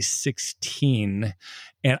 2016.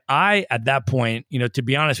 And I, at that point, you know, to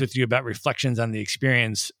be honest with you about reflections on the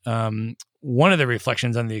experience, one of the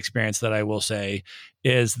reflections on the experience that I will say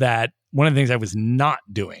is that one of the things I was not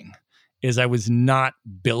doing is I was not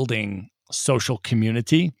building social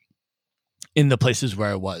community in the places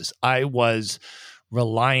where I was. I was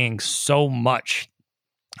relying so much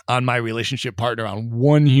on my relationship partner, on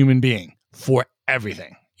one human being for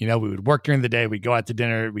everything. You know, we would work during the day, we'd go out to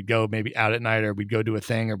dinner, we'd go maybe out at night, or we'd go do a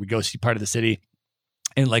thing, or we'd go see part of the city.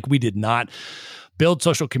 And like we did not build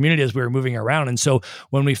social community as we were moving around. And so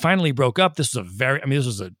when we finally broke up, this was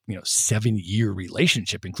a 7-year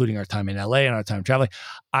relationship, including our time in LA and our time traveling.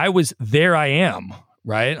 I am,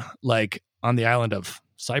 right? Like on the island of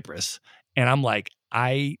Cyprus. And I'm like,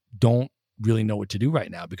 I don't really know what to do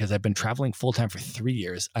right now because I've been traveling full time for 3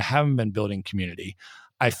 years. I haven't been building community.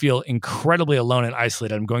 I feel incredibly alone and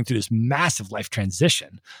isolated. I'm going through this massive life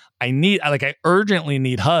transition. I urgently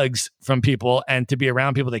need hugs from people and to be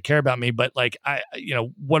around people that care about me. But like,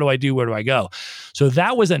 what do I do? Where do I go? So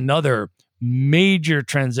that was another major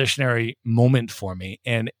transitionary moment for me.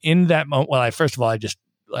 And in that moment, I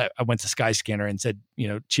went to Skyscanner and said, you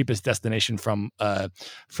know, cheapest destination from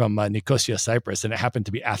Nicosia, Cyprus, and it happened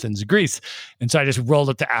to be Athens, Greece. And so I just rolled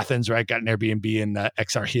up to Athens, where I got an Airbnb in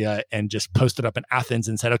Exarchia and just posted up in Athens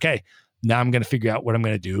and said, okay, now I'm going to figure out what I'm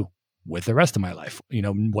going to do with the rest of my life. You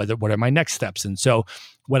know, what are my next steps? And so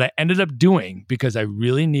what I ended up doing, because I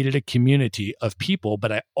really needed a community of people,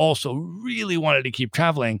 but I also really wanted to keep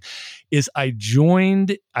traveling, is I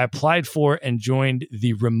applied for and joined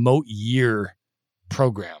the Remote Year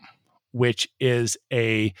program, which is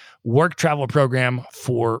a work travel program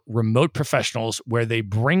for remote professionals where they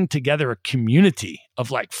bring together a community of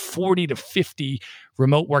like 40 to 50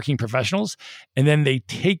 remote working professionals. And then they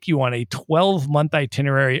take you on a 12-month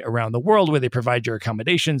itinerary around the world where they provide your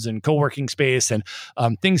accommodations and co-working space and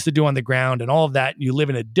things to do on the ground and all of that. You live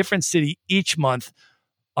in a different city each month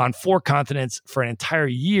on 4 continents for an entire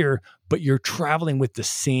year, but you're traveling with the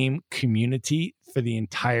same community for the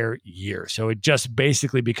entire year. So it just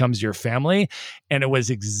basically becomes your family. And it was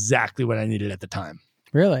exactly what I needed at the time.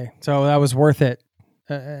 Really? So that was worth it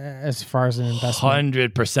as far as an investment?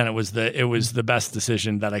 100%. It was the best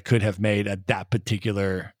decision that I could have made at that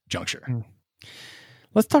particular juncture.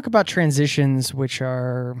 Let's talk about transitions, which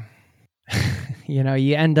are, you know,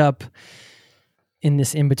 you end up in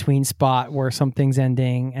this in-between spot where something's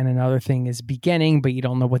ending and another thing is beginning, but you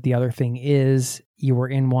don't know what the other thing is. You were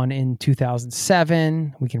in one in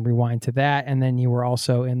 2007. We can rewind to that. And then you were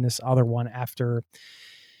also in this other one after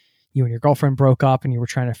you and your girlfriend broke up and you were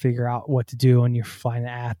trying to figure out what to do, and you're flying to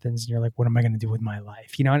Athens and you're like, what am I going to do with my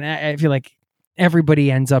life? You know, and I feel like everybody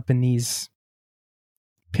ends up in these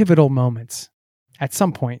pivotal moments at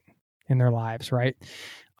some point in their lives, right?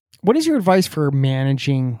 What is your advice for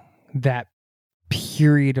managing that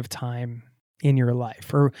period of time in your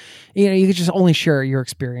life? Or, you know, you could just only share your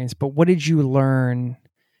experience, but what did you learn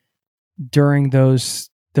during those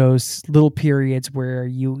little periods where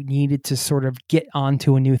you needed to sort of get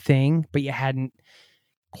onto a new thing, but you hadn't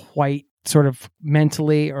quite sort of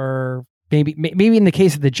mentally, or maybe in the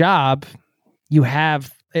case of the job,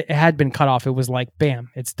 it had been cut off. It was like, bam,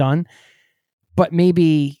 it's done. But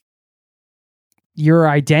maybe your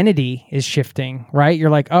identity is shifting, right? You're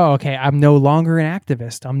like, oh, okay, I'm no longer an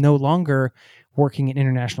activist. I'm no longer working in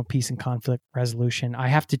international peace and conflict resolution. I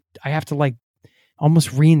have to like almost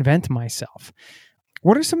reinvent myself.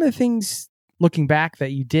 What are some of the things looking back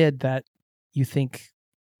that you did that you think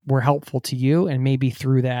were helpful to you, and maybe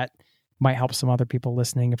through that might help some other people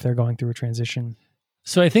listening if they're going through a transition?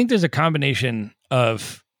 So I think there's a combination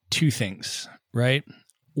of two things, right?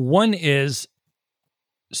 One is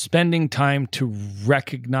spending time to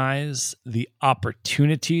recognize the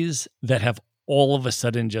opportunities that have all of a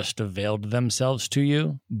sudden just availed themselves to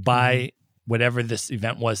you by whatever this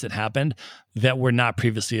event was that happened that were not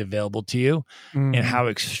previously available to you, and how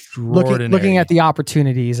extraordinary. Looking at the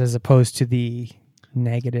opportunities as opposed to the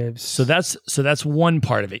negatives. So that's one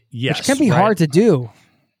part of it. Yes. Which can be hard to do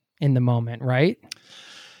in the moment, right?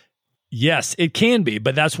 Yes, it can be,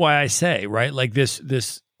 but that's why I say, right? Like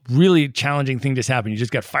this really challenging thing just happened. You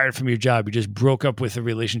just got fired from your job. You just broke up with a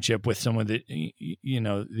relationship with someone that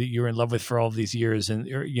that you're in love with for all of these years, and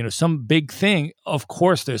some big thing. Of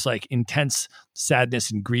course, there's like intense sadness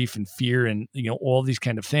and grief and fear and all these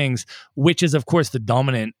kind of things, which is of course the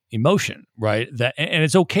dominant emotion, right? That, and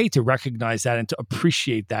it's okay to recognize that and to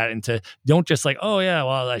appreciate that, and to don't just like, oh yeah,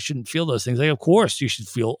 well, I shouldn't feel those things. Like, of course you should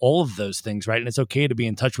feel all of those things, right? And it's okay to be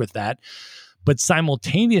in touch with that, but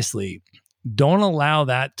simultaneously, don't allow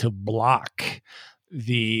that to block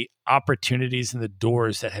the opportunities and the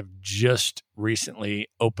doors that have just recently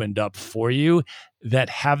opened up for you, that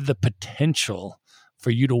have the potential for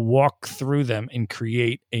you to walk through them and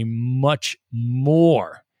create a much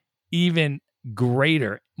more, even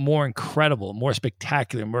greater, more incredible, more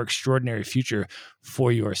spectacular, more extraordinary future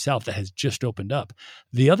for yourself that has just opened up.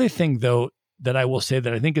 The other thing, though, that I will say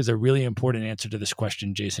that I think is a really important answer to this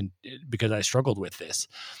question, Jason, because I struggled with this,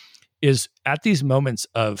 is at these moments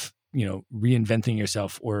of, reinventing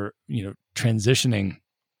yourself or, transitioning.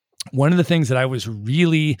 One of the things that I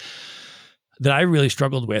really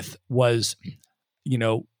struggled with was,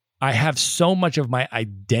 I have so much of my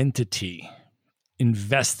identity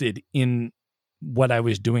invested in what I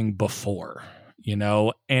was doing before,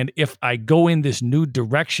 and if I go in this new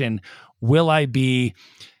direction, will I be,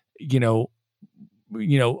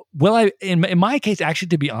 will I, in my case, actually,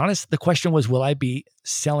 to be honest, the question was, will I be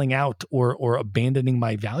selling out or abandoning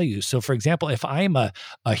my values? So for example, if I am a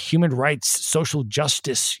human rights, social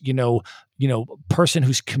justice, person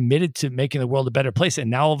who's committed to making the world a better place, and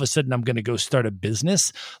now all of a sudden I'm going to go start a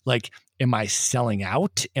business, like, am I selling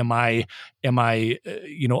out? Am I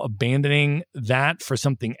abandoning that for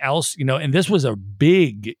something else? And this was a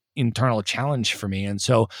big internal challenge for me. And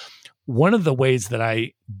so one of the ways that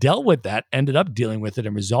I dealt with that, ended up dealing with it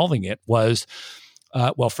and resolving it, was,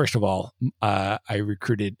 first of all, I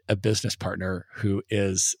recruited a business partner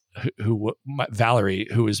Valerie,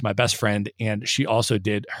 who is my best friend, and she also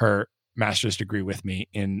did her master's degree with me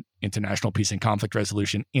in international peace and conflict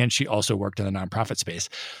resolution, and she also worked in the nonprofit space.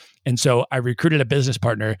 And so I recruited a business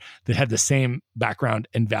partner that had the same background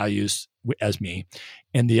and values as me,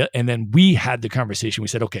 and then we had the conversation. We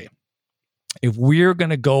said, okay, if we're going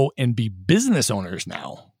to go and be business owners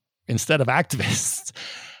now instead of activists,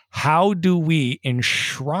 how do we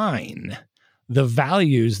enshrine the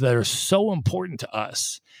values that are so important to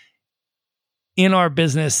us in our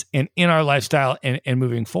business and in our lifestyle and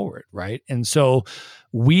moving forward, right? And so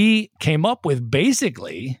we came up with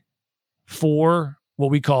basically 4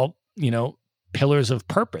 what we call, pillars of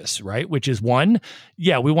purpose, right? Which is 1,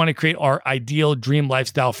 we want to create our ideal dream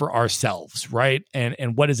lifestyle for ourselves, right?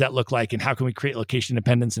 And what does that look like? And how can we create location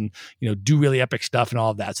independence and, do really epic stuff and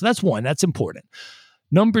all of that? So that's 1, that's important.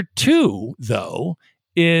 Number 2, though,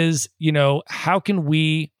 is, how can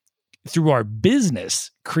we, through our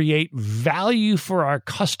business, create value for our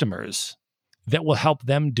customers that will help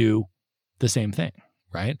them do the same thing,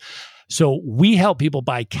 right? So we help people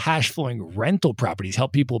buy cash flowing rental properties,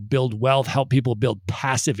 help people build wealth, help people build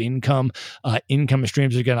passive income. Income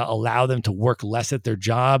streams are going to allow them to work less at their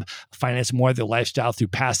job, finance more of their lifestyle through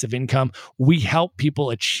passive income. We help people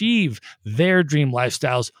achieve their dream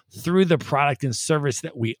lifestyles through the product and service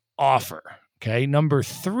that we offer. Okay. Number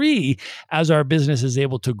 3, as our business is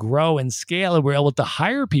able to grow and scale and we're able to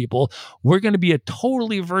hire people, we're going to be a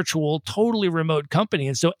totally virtual, totally remote company.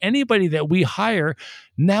 And so anybody that we hire,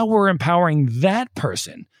 now we're empowering that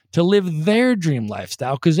person to live their dream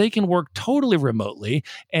lifestyle because they can work totally remotely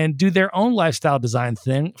and do their own lifestyle design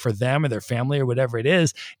thing for them or their family or whatever it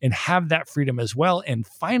is and have that freedom as well. And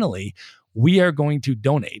finally, we are going to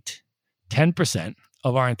donate 10%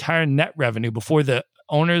 of our entire net revenue before the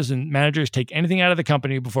owners and managers take anything out of the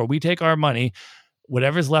company, before we take our money,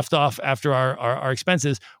 whatever's left off after our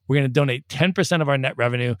expenses, we're going to donate 10% of our net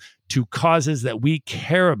revenue to causes that we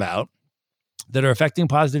care about that are affecting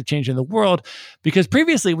positive change in the world. Because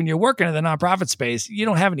previously, when you're working in the nonprofit space, you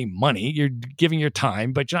don't have any money. You're giving your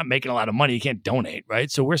time, but you're not making a lot of money. You can't donate,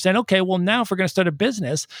 right? So we're saying, okay, well, now if we're going to start a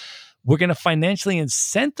business, we're going to financially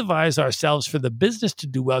incentivize ourselves for the business to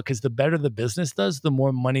do well, because the better the business does, the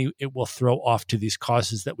more money it will throw off to these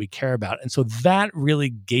causes that we care about. And so that really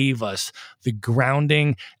gave us the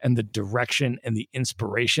grounding and the direction and the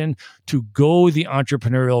inspiration to go the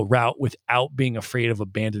entrepreneurial route without being afraid of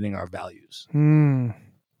abandoning our values.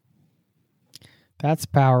 That's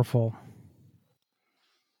powerful.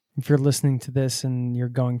 If you're listening to this and you're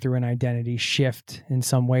going through an identity shift in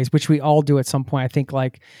some ways, which we all do at some point, I think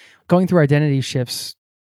like going through identity shifts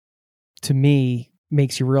to me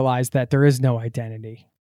makes you realize that there is no identity,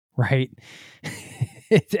 right?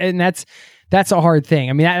 And that's a hard thing.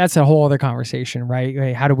 I mean, that's a whole other conversation,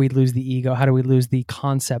 right? How do we lose the ego? How do we lose the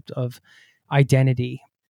concept of identity?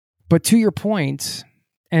 But to your point,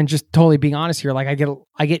 and just totally being honest here, like I get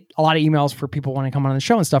a lot of emails for people wanting to come on the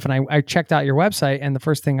show and stuff. And I checked out your website, and the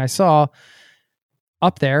first thing I saw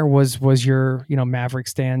up there was your, Maverick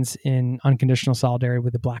stands in unconditional solidarity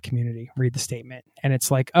with the Black community. Read the statement. And it's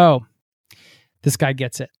like, oh, this guy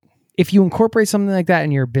gets it. If you incorporate something like that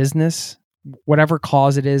in your business, whatever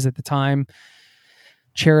cause it is at the time,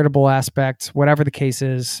 charitable aspect, whatever the case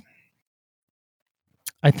is,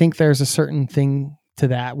 I think there's a certain thing to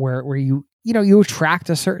that where you attract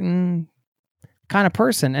a certain kind of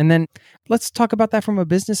person. And then let's talk about that from a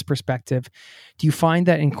business perspective. Do you find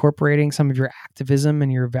that incorporating some of your activism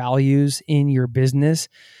and your values in your business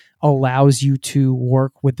allows you to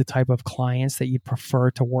work with the type of clients that you'd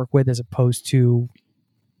prefer to work with, as opposed to,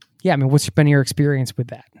 what's been your experience with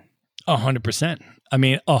that? 100%. I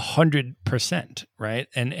mean, 100%, right?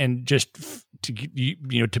 And just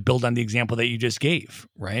to build on the example that you just gave,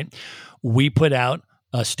 right? We put out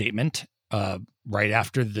a statement right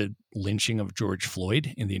after the lynching of George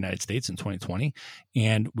Floyd in the United States in 2020.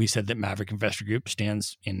 And we said that Maverick Investor Group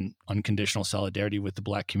stands in unconditional solidarity with the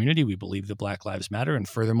Black community. We believe that Black Lives Matter. And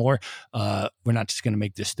furthermore, we're not just going to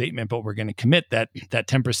make this statement, but we're going to commit that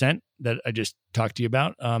 10% that I just talked to you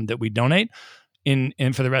about, that we donate in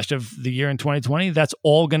for the rest of the year in 2020, that's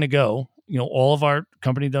all going to go, all of our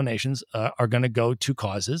company donations are going to go to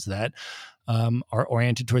causes that are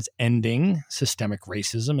oriented towards ending systemic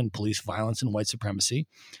racism and police violence and white supremacy.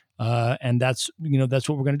 And that's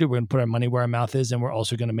what we're going to do. We're going to put our money where our mouth is, and we're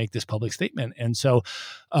also going to make this public statement. And so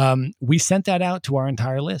we sent that out to our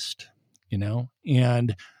entire list,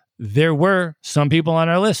 and there were some people on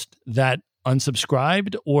our list that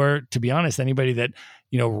unsubscribed, or, to be honest, anybody that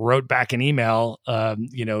wrote back an email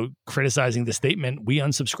criticizing the statement, we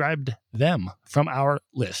unsubscribed them from our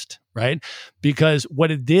list, right? Because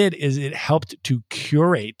what it did is it helped to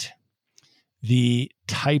curate the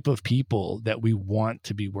type of people that we want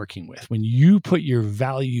to be working with. When you put your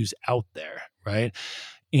values out there, right?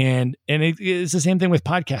 And it's the same thing with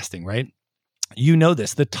podcasting, right?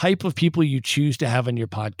 This, the type of people you choose to have on your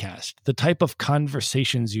podcast, the type of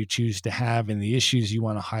conversations you choose to have, and the issues you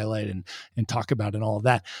want to highlight and talk about and all of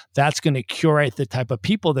that, that's going to curate the type of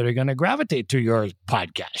people that are going to gravitate to your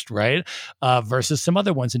podcast, right? Versus some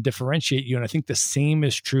other ones, and differentiate you. And I think the same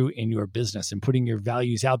is true in your business. And putting your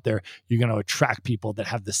values out there, you're going to attract people that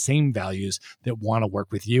have the same values, that want to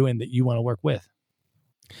work with you and that you want to work with.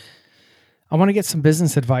 I want to get some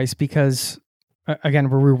business advice, because again,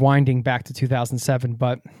 we're rewinding back to 2007,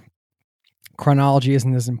 but chronology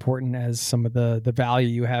isn't as important as some of the value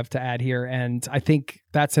you have to add here. And I think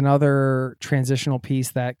that's another transitional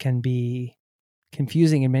piece that can be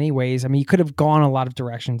confusing in many ways. I mean, you could have gone a lot of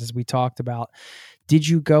directions, as we talked about. Did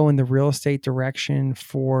you go in the real estate direction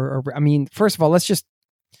first of all, let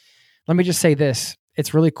me just say this.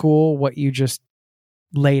 It's really cool what you just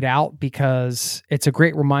laid out, because it's a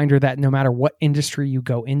great reminder that no matter what industry you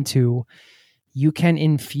go into, you can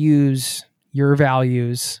infuse your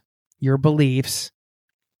values, your beliefs,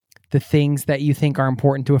 the things that you think are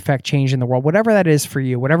important to affect change in the world, whatever that is for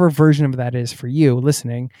you, whatever version of that is for you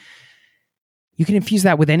listening, you can infuse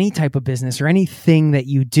that with any type of business or anything that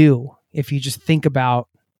you do. If you just think about,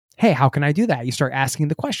 hey, how can I do that? You start asking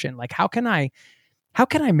the question, like, how can I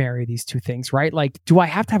marry these two things, right? Like, do I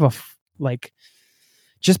have to have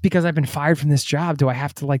just because I've been fired from this job, do I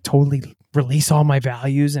have to like totally release all my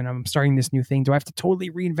values and I'm starting this new thing? Do I have to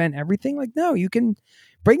totally reinvent everything? Like, no, you can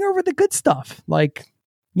bring over the good stuff. Like,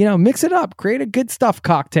 mix it up, create a good stuff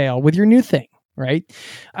cocktail with your new thing, right?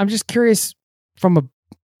 I'm just curious from a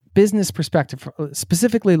business perspective,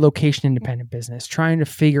 specifically location independent business, trying to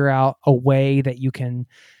figure out a way that you can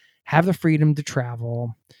have the freedom to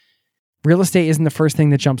travel. Real estate isn't the first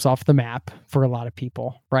thing that jumps off the map for a lot of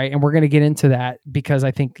people, right? And we're going to get into that because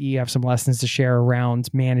I think you have some lessons to share around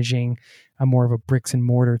managing a more of a bricks and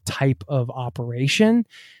mortar type of operation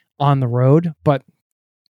on the road. But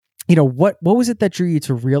what was it that drew you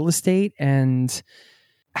to real estate, and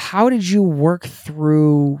how did you work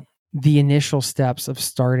through the initial steps of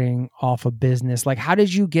starting off a business? Like, how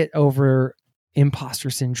did you get over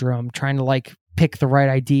imposter syndrome, trying to like pick the right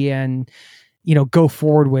idea and, go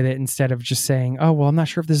forward with it instead of just saying, oh, well, I'm not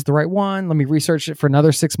sure if this is the right one. Let me research it for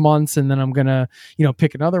another 6 months and then I'm going to,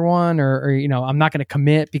 pick another one or, I'm not going to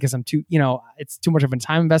commit because I'm too, it's too much of a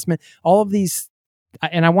time investment. All of these,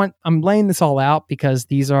 and I'm laying this all out because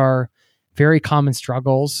these are very common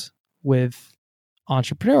struggles with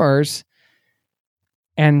entrepreneurs.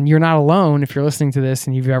 And you're not alone if you're listening to this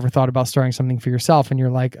and you've ever thought about starting something for yourself and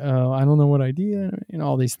you're like, oh, I don't know what idea,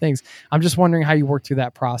 all these things. I'm just wondering how you work through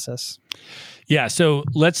that process. Yeah. So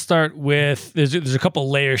let's start with, there's a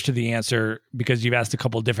couple layers to the answer because you've asked a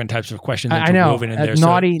couple different types of questions. I know. In there.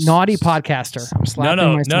 Naughty podcaster. I'm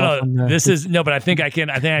slapping myself on the, but I think I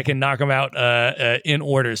can knock them out in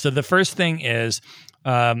order. So the first thing is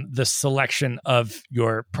the selection of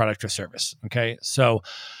your product or service. Okay. So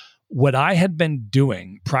what I had been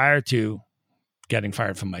doing prior to getting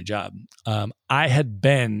fired from my job, I had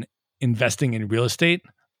been investing in real estate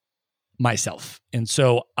myself. And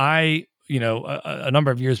so a number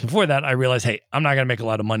of years before that, I realized, hey, I'm not going to make a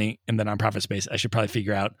lot of money in the nonprofit space. I should probably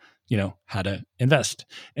figure out, how to invest.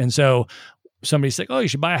 And so somebody's like, oh, you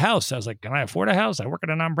should buy a house. I was like, can I afford a house? I work at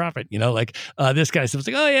a nonprofit, this guy was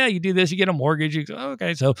like, oh yeah, you do this, you get a mortgage. You go, oh,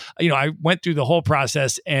 okay. So, I went through the whole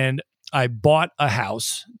process and I bought a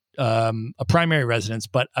house, a primary residence,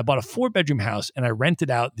 but I bought a 4-bedroom house and I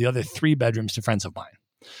rented out the other 3 bedrooms to friends of mine.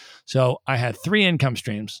 So I had 3 income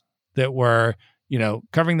streams that were,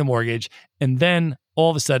 covering the mortgage. And then all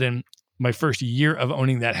of a sudden, my first year of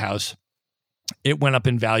owning that house, it went up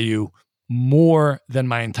in value more than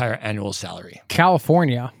my entire annual salary.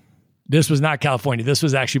 California. This was not California. This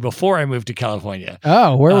was actually before I moved to California.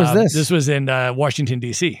 Oh, where was this? This was in Washington,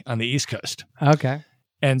 D.C. on the East Coast. Okay.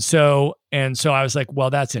 And so I was like, well,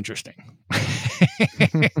 that's interesting.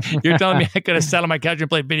 You're telling me I could have sat on my couch and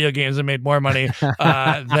played video games and made more money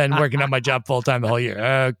than working on my job full time the whole year.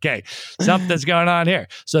 Okay, something's going on here.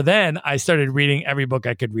 So then I started reading every book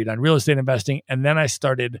I could read on real estate investing, and then I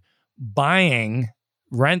started buying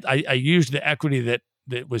rent. I used the equity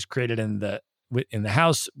that was created in the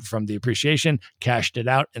house from the appreciation, cashed it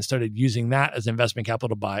out, and started using that as investment capital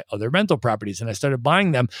to buy other rental properties. And I started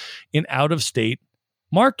buying them in out-of-state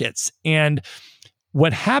markets. And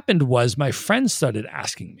what happened was my friends started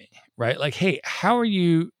asking me, right? Like, hey, how are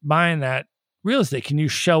you buying that real estate? Can you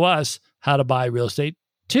show us how to buy real estate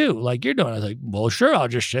too, like you're doing? I was like, well, sure, I'll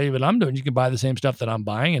just show you what I'm doing. You can buy the same stuff that I'm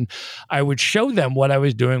buying. And I would show them what I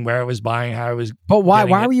was doing, where I was buying, how I was. But why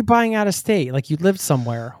were you buying out of state? Like you lived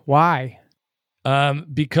somewhere. Why?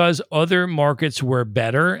 Because other markets were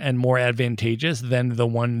better and more advantageous than the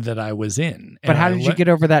one that I was in. But how did you get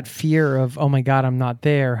over that fear of, oh my God, I'm not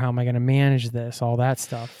there. How am I going to manage this? All that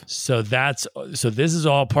stuff. So this is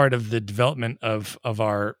all part of the development of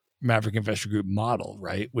our Maverick Investor Group model,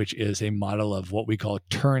 right? Which is a model of what we call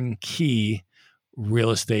turnkey real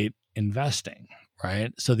estate investing,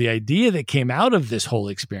 right? So the idea that came out of this whole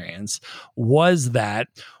experience was that,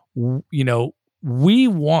 we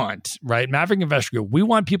want, right, Maverick Investor Group, we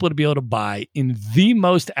want people to be able to buy in the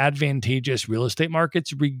most advantageous real estate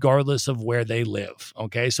markets, regardless of where they live.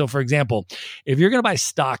 Okay. So for example, if you're going to buy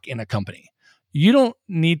stock in a company, You don't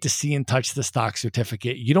need to see and touch the stock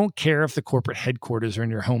certificate. You don't care if the corporate headquarters are in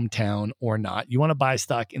your hometown or not. You want to buy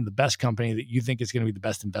stock in the best company that you think is going to be the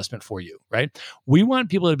best investment for you, right? We want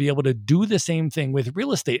people to be able to do the same thing with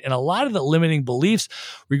real estate. And a lot of the limiting beliefs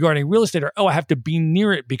regarding real estate are, I have to be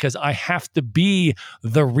near it because I have to be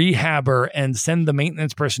the rehabber and send the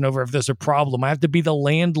maintenance person over if there's a problem. I have to be the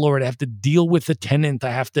landlord. I have to deal with the tenant.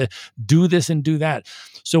 I have to do this and do that.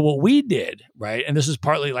 So what we did, right? And this is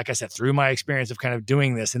partly, like I said, through my experience of kind of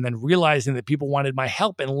doing this and then realizing that people wanted my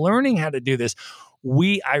help and learning how to do this.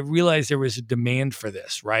 I realized there was a demand for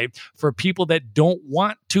this, right? For people that don't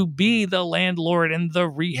want to be the landlord and the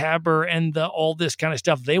rehabber and all this kind of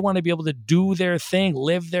stuff. They want to be able to do their thing,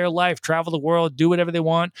 live their life, travel the world, do whatever they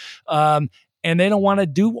want. And they don't want to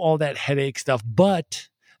do all that headache stuff, but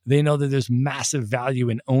they know that there's massive value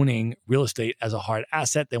in owning real estate as a hard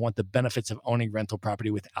asset. They want the benefits of owning rental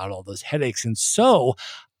property without all those headaches. And so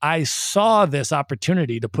I saw this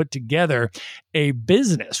opportunity to put together a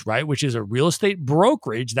business, right, which is a real estate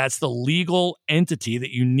brokerage. That's the legal entity that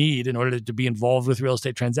you need in order to be involved with real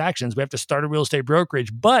estate transactions. We have to start a real estate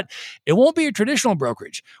brokerage, but it won't be a traditional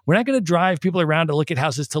brokerage. We're not going to drive people around to look at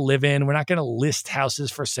houses to live in. We're not going to list houses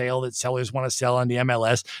for sale that sellers want to sell on the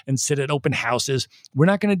MLS and sit at open houses. We're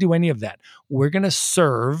not going to do any of that. We're going to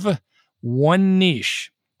serve one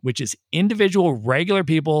niche, which is individual, regular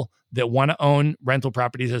people that want to own rental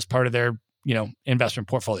properties as part of their, investment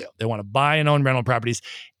portfolio. They want to buy and own rental properties.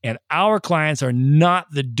 And our clients are not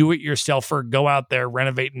the do-it-yourselfer, go out there,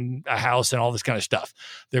 renovating a house and all this kind of stuff.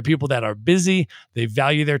 They're people that are busy. They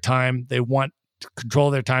value their time. They want to control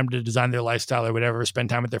their time to design their lifestyle or whatever, spend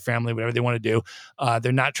time with their family, whatever they want to do.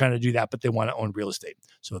 They're not trying to do that, but they want to own real estate.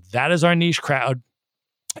 So that is our niche crowd.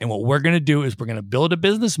 And what we're going to do is we're going to build a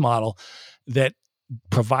business model that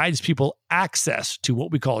provides people access to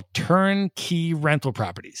what we call turnkey rental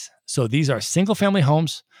properties. So these are single-family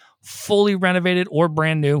homes, fully renovated or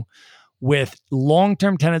brand new, with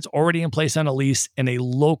long-term tenants already in place on a lease and a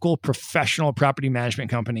local professional property management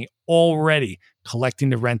company already collecting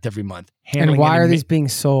the rent every month. And why are these being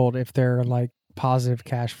sold if they're like positive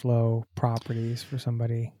cash flow properties for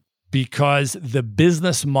somebody? Because the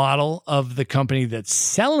business model of the company that's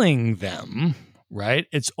selling them, right?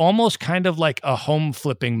 It's almost kind of like a home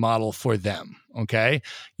flipping model for them, okay?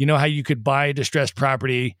 You know how you could buy a distressed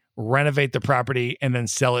property, renovate the property, and then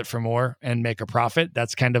sell it for more and make a profit?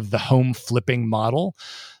 That's kind of the home flipping model.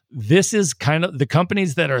 This is kind of the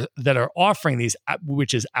companies that are offering these,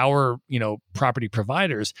 which is our, property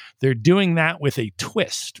providers. They're doing that with a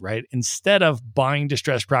twist, right? Instead of buying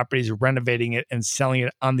distressed properties, renovating it, and selling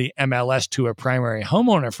it on the MLS to a primary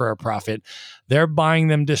homeowner for a profit, they're buying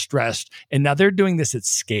them distressed. And now they're doing this at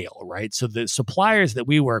scale, right? So the suppliers that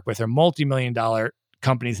we work with are multi-million-dollar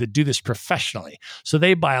companies that do this professionally. So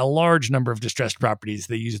they buy a large number of distressed properties.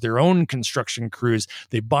 They use their own construction crews.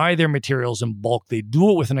 They buy their materials in bulk. They do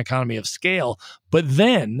it with an economy of scale, but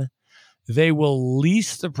then they will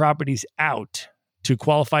lease the properties out to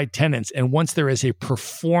qualified tenants. And once there is a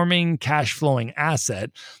performing cash flowing asset,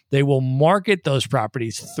 they will market those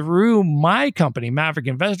properties through my company, Maverick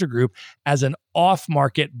Investor Group, as an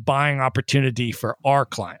off-market buying opportunity for our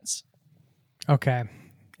clients. Okay.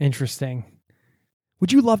 Interesting.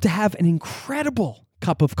 Would you love to have an incredible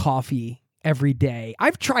cup of coffee every day?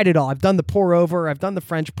 I've tried it all. I've done the pour over, I've done the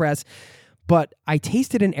French press, but I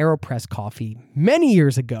tasted an AeroPress coffee many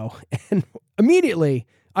years ago and immediately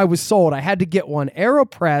I was sold. I had to get one.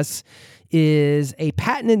 AeroPress is a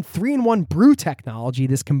patented 3-in-1 brew technology.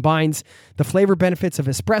 This combines the flavor benefits of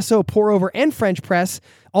espresso, pour over, and French press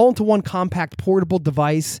all into one compact portable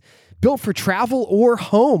device built for travel or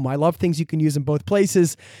home. I love things you can use in both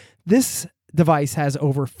places. This device has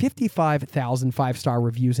over 55,000 5-star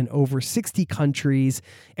reviews in over 60 countries.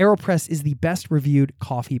 AeroPress is the best reviewed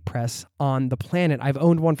coffee press on the planet. I've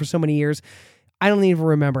owned one for so many years. I don't even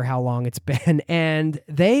remember how long it's been. And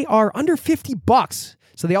they are under $50.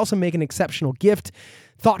 So they also make an exceptional gift.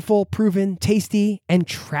 Thoughtful, proven, tasty, and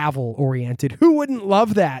travel oriented. Who wouldn't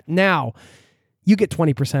love that? Now, you get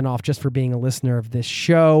 20% off just for being a listener of this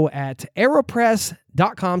show at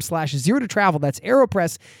aeropress.com/zero to travel. That's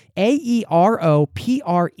AeroPress,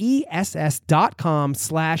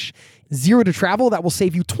 AeroPress.com/zero to travel. That will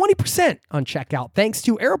save you 20% on checkout. Thanks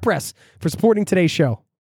to AeroPress for supporting today's show.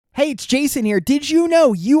 Hey, it's Jason here. Did you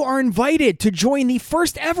know you are invited to join the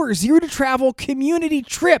first ever Zero to Travel community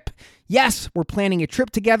trip? Yes, we're planning a trip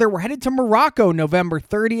together. We're headed to Morocco November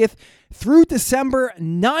 30th through December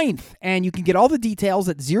 9th. And you can get all the details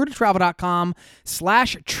at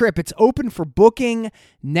zerototravel.com/trip. It's open for booking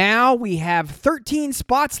now. We have 13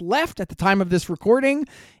 spots left at the time of this recording.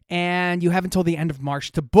 and you have until the end of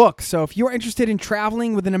March to book. So if you're interested in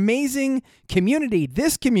traveling with an amazing community,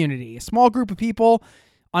 this community, a small group of people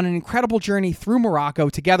on an incredible journey through Morocco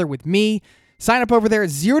together with me, sign up over there at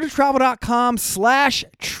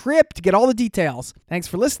zerototravel.com/trip to get all the details. Thanks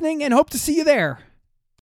for listening and hope to see you there.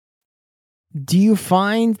 Do you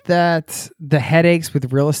find that the headaches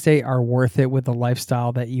with real estate are worth it with the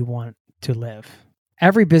lifestyle that you want to live?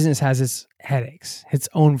 Every business has its headaches, its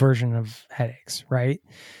own version of headaches, right?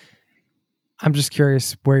 I'm just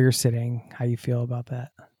curious where you're sitting, how you feel about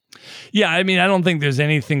that. Yeah, I mean, I don't think there's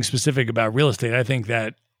anything specific about real estate. I think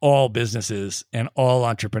that all businesses and all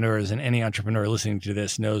entrepreneurs and any entrepreneur listening to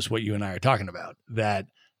this knows what you and I are talking about, that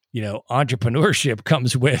entrepreneurship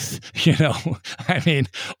comes with, I mean,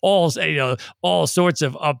 all sorts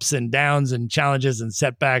of ups and downs and challenges and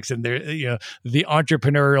setbacks. And the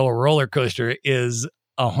entrepreneurial roller coaster is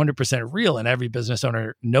 100% real, and every business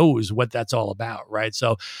owner knows what that's all about, right?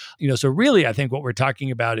 So, so really, I think what we're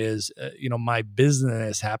talking about is, my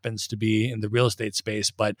business happens to be in the real estate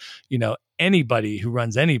space, but, anybody who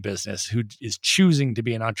runs any business who is choosing to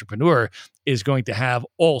be an entrepreneur is going to have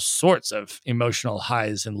all sorts of emotional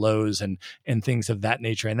highs and lows and things of that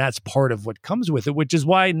nature. And that's part of what comes with it, which is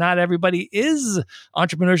why not everybody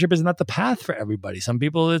entrepreneurship is not the path for everybody. Some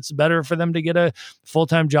people, it's better for them to get a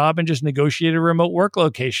full-time job and just negotiate a remote work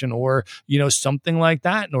location or, something like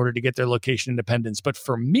that in order to get their location independence. But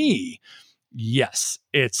for me, yes,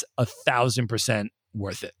 it's 1,000%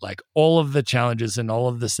 worth it. Like, all of the challenges and all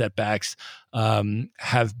of the setbacks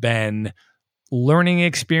have been learning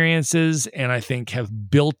experiences, and I think have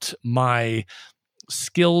built my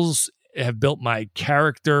skills, have built my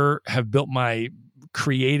character, have built my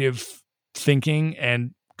creative thinking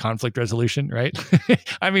and conflict resolution, right?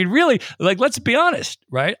 I mean, really, let's be honest,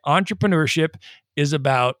 right? Entrepreneurship is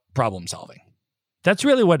about problem solving. That's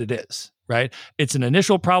really what it is, right? It's an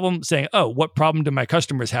initial problem saying, oh, what problem do my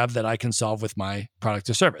customers have that I can solve with my product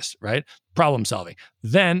or service, right? Problem solving.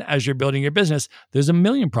 Then as you're building your business, there's a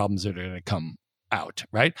million problems that are going to come out,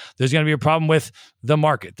 right? There's going to be a problem with the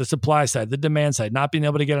market, the supply side, the demand side, not being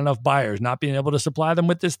able to get enough buyers, not being able to supply them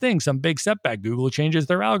with this thing, some big setback. Google changes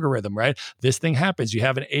their algorithm, right? This thing happens. You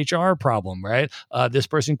have an HR problem, right? This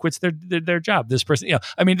person quits their job. This person,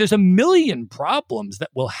 I mean, there's a million problems that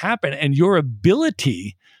will happen, and your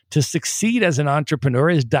ability to succeed as an entrepreneur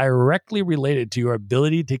is directly related to your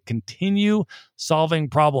ability to continue solving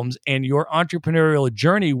problems, and your entrepreneurial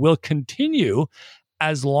journey will continue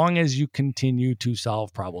as long as you continue to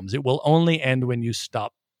solve problems. It will only end when you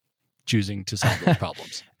stop choosing to solve those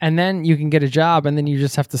problems. And then you can get a job, and then you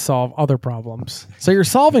just have to solve other problems. So you're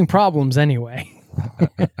solving problems anyway,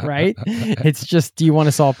 right? It's just, do you want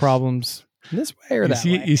to solve problems this way or that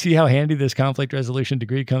way? You see how handy this conflict resolution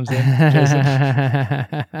degree comes in,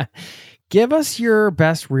 Jason? Give us your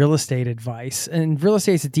best real estate advice. And real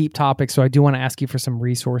estate is a deep topic, so I do want to ask you for some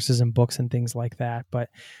resources and books and things like that. But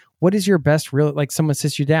what is your best someone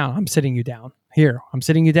sits you down? I'm sitting you down. Here, I'm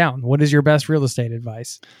sitting you down. What is your best real estate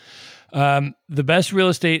advice? The best real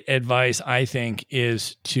estate advice, I think,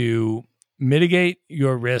 is to mitigate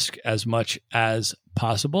your risk as much as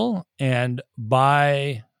possible and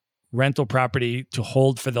buy rental property to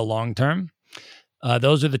hold for the long term.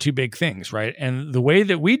 Those are the two big things, right? And the way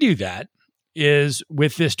that we do that is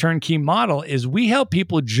with this turnkey model is we help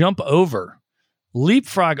people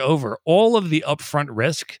leapfrog over all of the upfront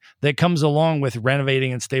risk that comes along with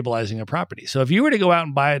renovating and stabilizing a property. So if you were to go out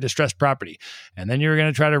and buy a distressed property, and then you were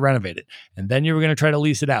going to try to renovate it, and then you were going to try to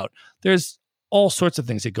lease it out, there's all sorts of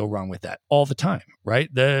things that go wrong with that all the time,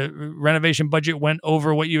 right? The renovation budget went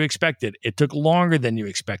over what you expected. It took longer than you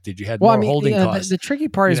expected. You had more holding costs. The tricky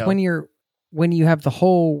part is when you have the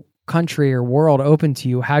whole country or world open to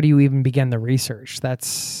you, how do you even begin the research?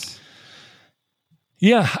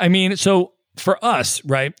 Yeah, I mean, so for us,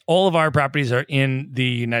 right, all of our properties are in the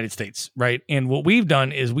United States, right? And what we've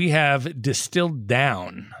done is we have distilled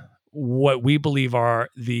down what we believe are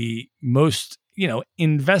the most,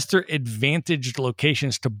 investor advantaged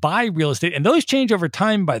locations to buy real estate. And those change over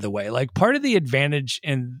time, by the way. Like, part of the advantage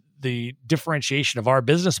and the differentiation of our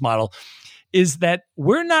business model is that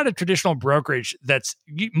we're not a traditional brokerage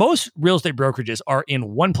most real estate brokerages are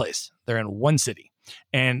in one place. They're in one city.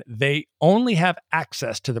 And they only have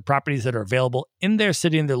access to the properties that are available in their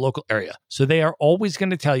city, in their local area. So they are always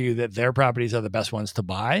going to tell you that their properties are the best ones to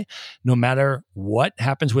buy, no matter what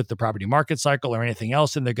happens with the property market cycle or anything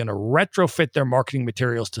else. And they're going to retrofit their marketing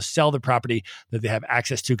materials to sell the property that they have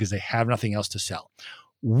access to because they have nothing else to sell.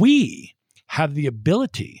 We have the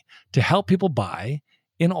ability to help people buy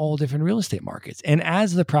in all different real estate markets. And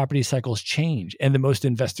as the property cycles change and the most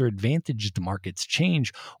investor advantaged markets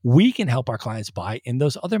change, we can help our clients buy in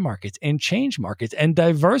those other markets and change markets and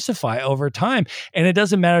diversify over time. And it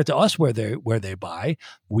doesn't matter to us where they buy.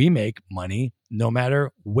 We make money no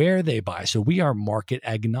matter where they buy. So we are market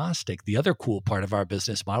agnostic. The other cool part of our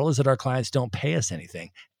business model is that our clients don't pay us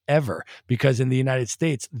anything ever, because in the United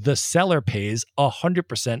States, the seller pays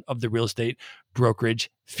 100% of the real estate brokerage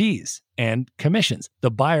fees and commissions.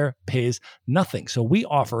 The buyer pays nothing. So we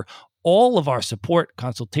offer all of our support,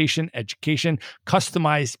 consultation, education,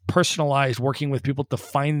 customized, personalized, working with people to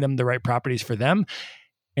find them the right properties for them.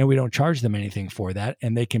 And we don't charge them anything for that.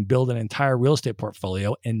 And they can build an entire real estate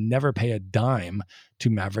portfolio and never pay a dime to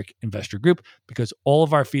Maverick Investor Group, because all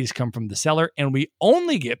of our fees come from the seller, and we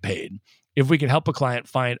only get paid if we can help a client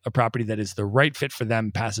find a property that is the right fit for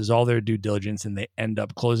them, passes all their due diligence, and they end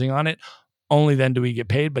up closing on it. Only then do we get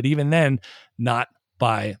paid, but even then, not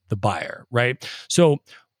by the buyer, right? So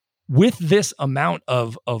with this amount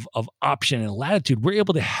of option and latitude, we're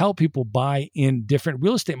able to help people buy in different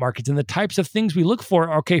real estate markets. And the types of things we look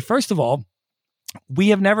for, okay, first of all, we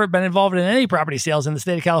have never been involved in any property sales in the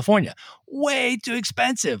state of California. Way too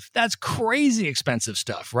expensive. That's crazy expensive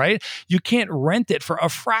stuff, right? You can't rent it for a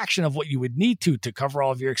fraction of what you would need to cover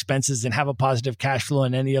all of your expenses and have a positive cash flow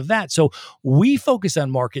and any of that. So we focus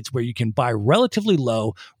on markets where you can buy relatively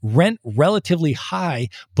low, rent relatively high,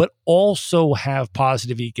 but also have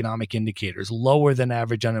positive economic indicators, lower than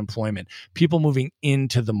average unemployment, people moving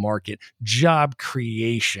into the market, job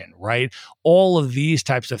creation, right? All of these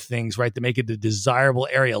types of things, right, that make it a desirable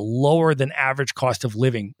area, lower than average cost of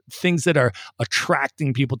living, things that are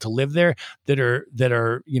attracting people to live there, that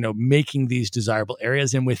are making these desirable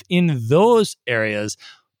areas. And within those areas,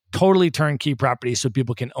 totally turnkey properties, so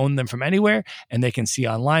people can own them from anywhere, and they can see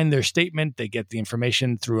online their statement. They get the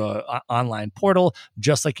information through a online portal,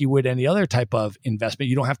 just like you would any other type of investment.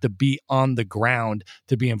 You don't have to be on the ground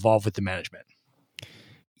to be involved with the management.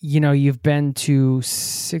 You've been to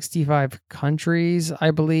 65 countries,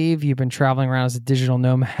 I believe. You've been traveling around as a digital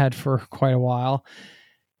nomad for quite a while.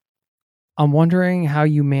 I'm wondering how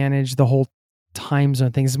you manage the whole time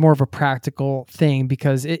zone thing. It's more of a practical thing,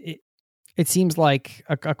 because it seems like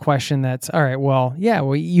a question that's, all right, well,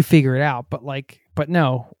 you figure it out. But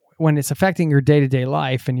no, when it's affecting your day-to-day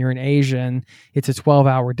life and you're in Asia and it's a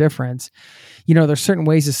 12-hour difference, there's certain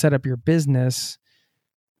ways to set up your business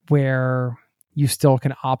where you still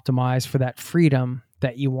can optimize for that freedom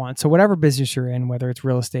that you want. So whatever business you're in, whether it's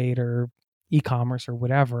real estate or e-commerce or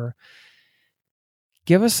whatever,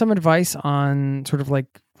 give us some advice on sort of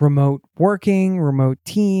like remote working, remote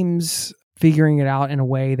teams, figuring it out in a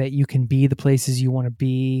way that you can be the places you want to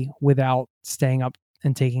be without staying up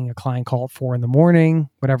and taking a client call at 4 a.m,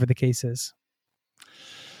 whatever the case is.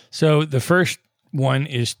 So the first one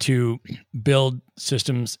is to build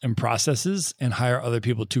systems and processes and hire other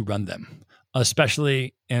people to run them,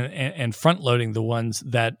 especially and front loading the ones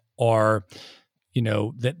that are,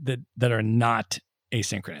 that are not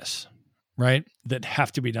asynchronous, right? That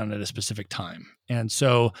have to be done at a specific time. And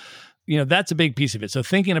so, that's a big piece of it. So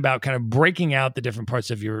thinking about kind of breaking out the different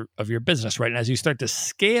parts of your business, right? And as you start to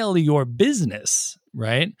scale your business,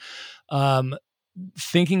 right?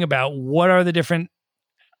 Thinking about what are the different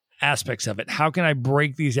aspects of it. How can I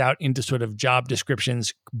break these out into sort of job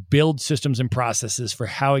descriptions, build systems and processes for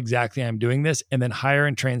how exactly I'm doing this, and then hire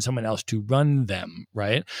and train someone else to run them,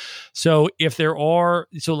 right? So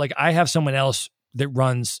I have someone else that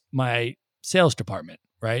runs my sales department,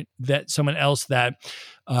 right? That someone else that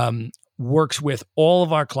works with all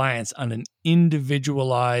of our clients on an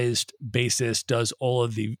individualized basis, does all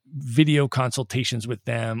of the video consultations with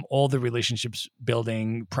them, all the relationships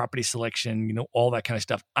building, property selection, all that kind of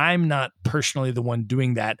stuff. I'm not personally the one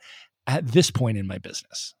doing that at this point in my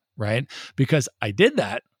business, right? Because I did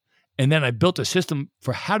that, and then I built a system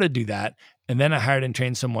for how to do that, and then I hired and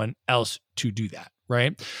trained someone else to do that,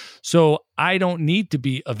 right? So I don't need to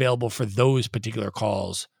be available for those particular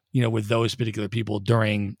calls, with those particular people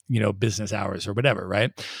during, business hours or whatever,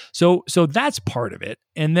 right? So that's part of it.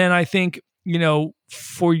 And then I think,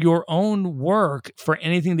 for your own work, for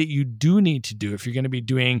anything that you do need to do, if you're going to be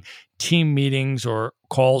doing team meetings or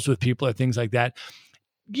calls with people or things like that,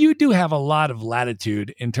 you do have a lot of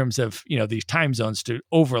latitude in terms of, these time zones to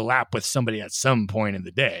overlap with somebody at some point in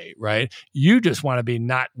the day, right? You just want to be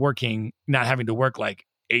not having to work like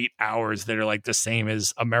 8 hours that are like the same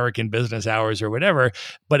as American business hours or whatever.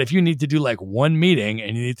 But if you need to do like one meeting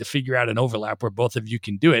and you need to figure out an overlap where both of you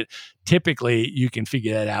can do it, typically you can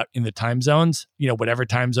figure that out in the time zones, whatever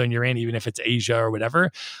time zone you're in, even if it's Asia or whatever.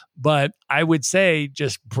 But I would say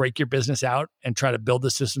just break your business out and try to build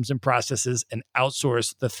the systems and processes and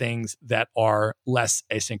outsource the things that are less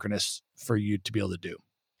asynchronous for you to be able to do.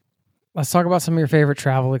 Let's talk about some of your favorite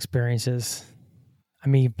travel experiences. I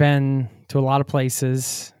mean, you've been to a lot of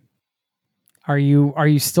places. Are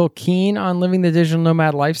you still keen on living the digital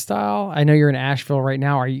nomad lifestyle? I know you're in Asheville right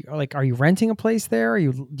now. Are you renting a place there?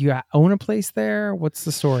 Do you own a place there? What's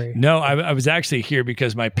the story? No, I was actually here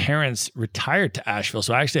because my parents retired to Asheville.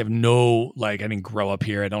 So I actually have I didn't grow up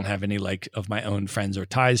here. I don't have any of my own friends or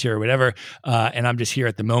ties here or whatever. And I'm just here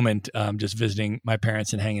at the moment, just visiting my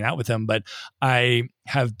parents and hanging out with them. But I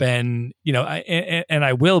have been, and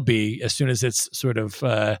I will be as soon as it's sort of,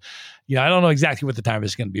 I don't know exactly what the time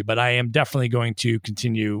is going to be, but I am definitely going to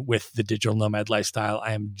continue with the digital nomad lifestyle.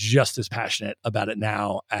 I am just as passionate about it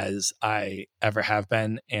now as I ever have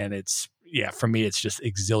been. And for me, it's just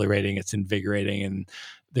exhilarating. It's invigorating. And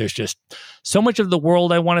there's just so much of the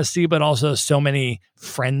world I want to see, but also so many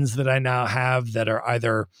friends that I now have that are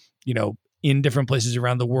either, in different places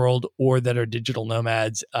around the world or that are digital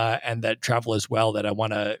nomads and that travel as well that I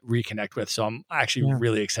want to reconnect with. So I'm actually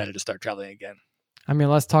really excited to start traveling again. I mean,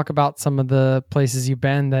 let's talk about some of the places you've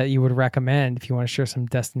been that you would recommend if you want to share some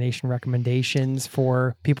destination recommendations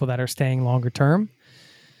for people that are staying longer term.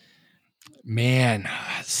 Man,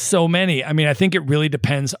 so many. I mean, I think it really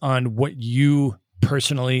depends on what you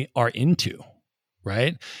personally are into,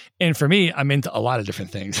 right? And for me, I'm into a lot of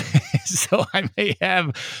different things. So I may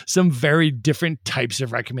have some very different types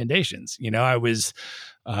of recommendations.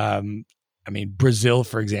 Brazil,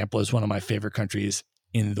 for example, is one of my favorite countries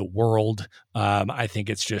in the world. I think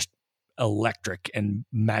it's just electric and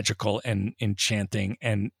magical and enchanting.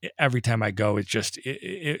 And every time I go,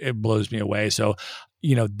 it blows me away. So,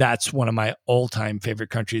 that's one of my all-time favorite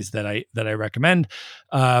countries that I recommend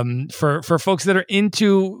for folks that are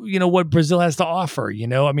into, what Brazil has to offer,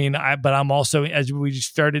 but I'm also, as we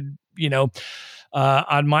started,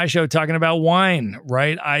 on my show talking about wine,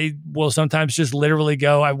 right? I will sometimes just literally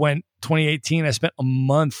go. I went 2018. I spent a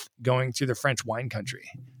month going to the French wine country,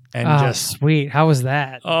 and sweet. How was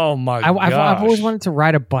that? Oh my gosh. I've always gosh. wanted to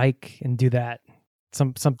ride a bike and do that.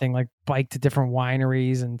 Something like bike to different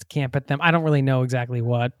wineries and camp at them. I don't really know exactly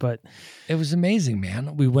what, but it was amazing,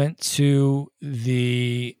 man. We went to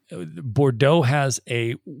Bordeaux has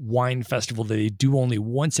a wine festival that they do only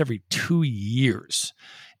once every 2 years.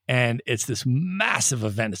 And it's this massive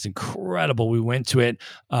event. It's incredible. We went to it.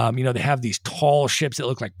 They have these tall ships that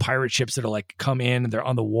look like pirate ships that are come in and they're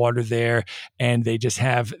on the water there. And they just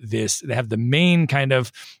have they have the main kind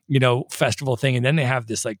of, festival thing. And then they have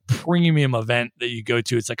this premium event that you go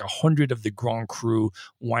to. It's 100 of the Grand Cru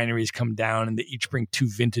wineries come down and they each bring 2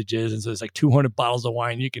 vintages. And so there's 200 bottles of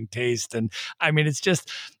wine you can taste. And I mean,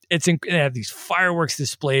 they have these fireworks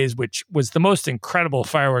displays, which was the most incredible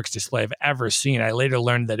fireworks display I've ever seen. I later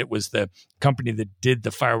learned that it was the company that did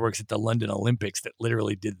the fireworks at the London Olympics that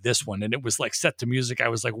literally did this one. And it was set to music. I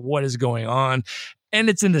was like, what is going on? And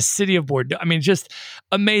it's in the city of Bordeaux. I mean, just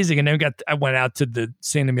amazing. And then I went out to the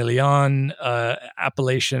Saint-Emilion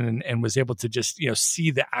appellation and was able to just, see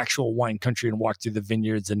the actual wine country and walk through the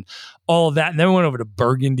vineyards and all of that. And then we went over to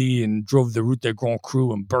Burgundy and drove the Route des Grands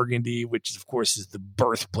Crus in Burgundy, which of course is the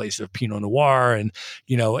birthplace of Pinot Noir. And,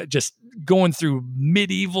 just going through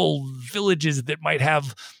medieval villages that might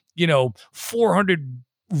have, 400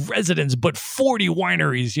 residents, but 40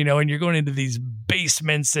 wineries, and you're going into these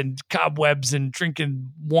basements and cobwebs and drinking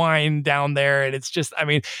wine down there. And it's just,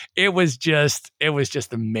 it was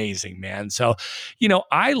just amazing, man. So,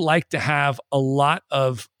 I like to have a lot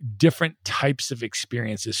of different types of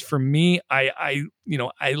experiences. For me, I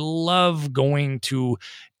love going to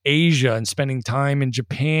Asia and spending time in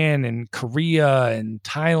Japan and Korea and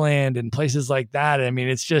Thailand and places like that. I mean,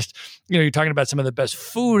 it's just, you're talking about some of the best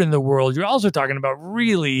food in the world. You're also talking about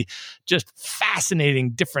really just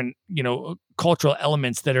fascinating different, cultural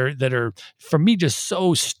elements that are for me just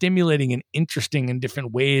so stimulating and interesting in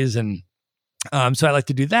different ways. And so I like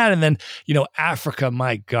to do that. And then, Africa,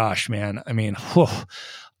 my gosh, man. I mean,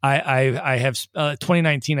 I have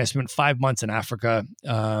 2019. I spent 5 months in Africa.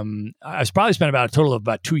 I've probably spent about a total of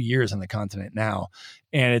about 2 years on the continent now,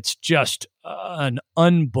 and it's just an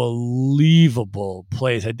unbelievable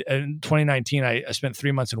place. In 2019, I spent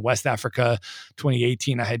 3 months in West Africa.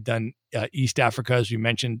 2018, I had done East Africa, as we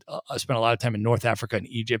mentioned. I spent a lot of time in North Africa and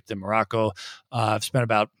Egypt and Morocco. I've spent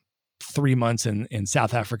about 3 months in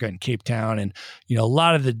South Africa and Cape Town. And, a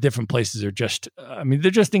lot of the different places are just,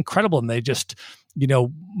 they're just incredible. And they just,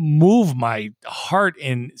 move my heart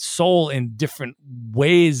and soul in different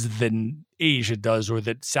ways than Asia does or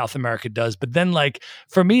that South America does. But then like,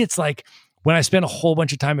 for me, it's like when I spend a whole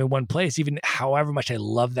bunch of time in one place, even however much I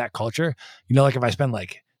love that culture, like if I spend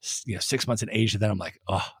like, 6 months in Asia, then I'm like,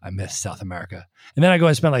 oh, I miss South America. And then I go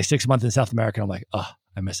and spend like 6 months in South America. And I'm like, oh,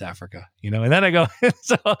 I miss Africa, and then I go,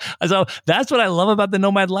 so that's what I love about the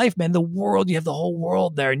nomad life, man. The world, you have the whole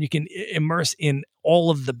world there and you can immerse in all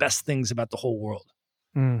of the best things about the whole world.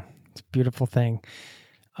 It's a beautiful thing.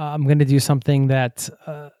 I'm going to do something that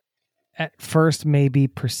at first may be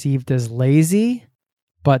perceived as lazy,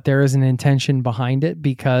 but there is an intention behind it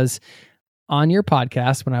because on your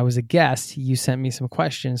podcast, when I was a guest, you sent me some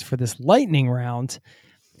questions for this lightning round.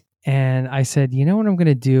 And I said, you know what I'm going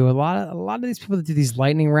to do? A lot of these people that do these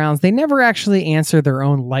lightning rounds, they never actually answer their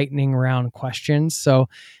own lightning round questions. So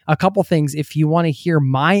a couple things, if you want to hear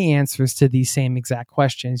my answers to these same exact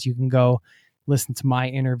questions, you can go listen to my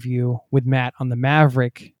interview with Matt on the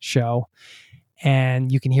Maverick show.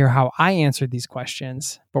 And you can hear how I answered these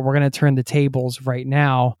questions. But we're going to turn the tables right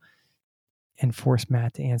now and force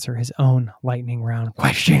Matt to answer his own lightning round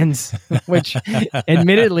questions, which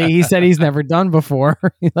admittedly he said he's never done before.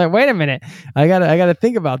 He's like, wait a minute, I gotta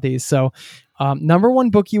think about these. So number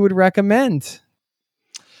one book you would recommend?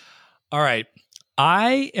 All right.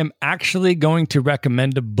 I am actually going to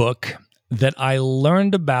recommend a book that I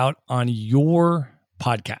learned about on your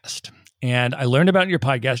podcast. And I learned about your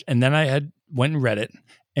podcast and then I went and read it.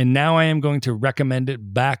 And now I am going to recommend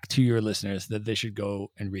it back to your listeners that they should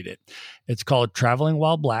go and read it. It's called Traveling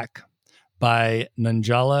While Black by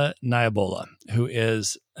Nanjala Nyabola, who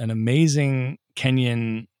is an amazing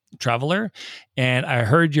Kenyan traveler. And I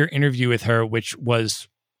heard your interview with her, which was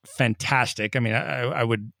fantastic. I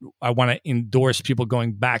want to endorse people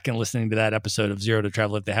going back and listening to that episode of Zero to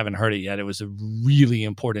Travel if they haven't heard it yet. It was a really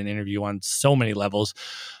important interview on so many levels.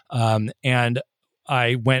 And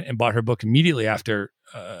I went and bought her book immediately after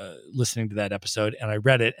listening to that episode, and I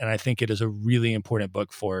read it, and I think it is a really important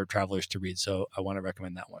book for travelers to read. So I want to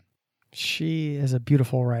recommend that one. She is a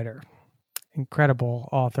beautiful writer, incredible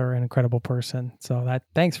author, and incredible person. So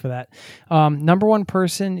thanks for that. Number one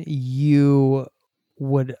person you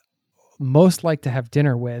would most like to have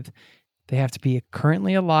dinner with, they have to be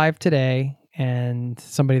currently alive today and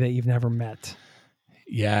somebody that you've never met.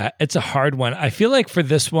 Yeah, it's a hard one. I feel like for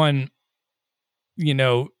this one,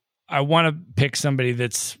 I want to pick somebody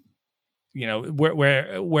that's,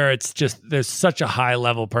 where it's just, there's such a high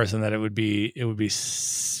level person that it would be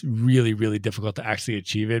really, really difficult to actually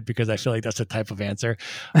achieve it because I feel like that's the type of answer.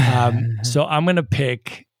 So I'm going to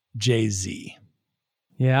pick Jay-Z.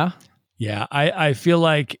 Yeah. Yeah. I feel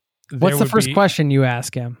like. What's the first question you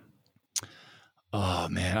ask him? Oh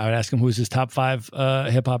man, I would ask him who's his top 5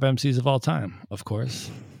 hip hop MCs of all time, of course.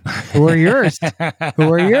 Who are yours?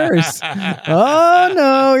 Who are yours? Oh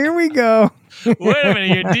no, here we go. Wait a minute,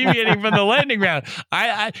 you're deviating from the lightning round.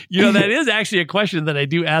 I that is actually a question that I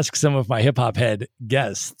do ask some of my hip hop head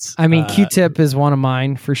guests. Q-Tip is one of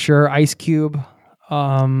mine for sure. Ice Cube.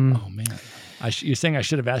 Oh man, you're saying I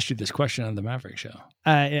should have asked you this question on the Maverick show.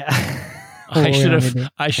 Yeah.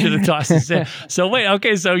 I should have tossed this in. So wait,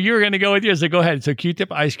 okay, so you were going to go with yours. So go ahead. So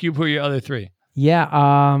Q-Tip, Ice Cube, who are your other 3?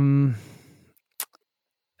 Yeah.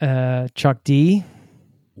 Chuck D.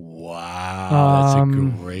 Wow, that's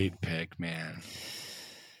a great pick, man.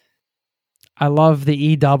 I love the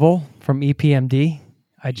E-Double from EPMD.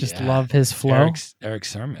 I just love his flow. Eric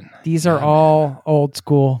Sermon. These are all old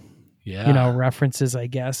school, yeah, references, I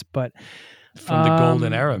guess. But from the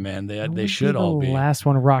golden era, man, they should all be. The last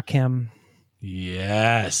one, Rakim.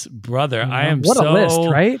 Yes, brother. I am what a list,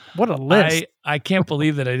 right? What a list. I can't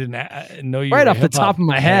believe that I didn't know you right off the top of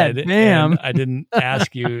my head. Damn. I didn't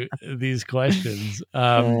ask you these questions.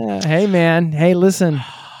 Hey, man. Hey, listen.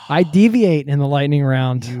 I deviate in the lightning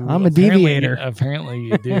round. I'm a deviator. Apparently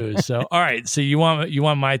you do. So, all right. So you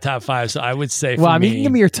want my top 5. So I would say for me, you can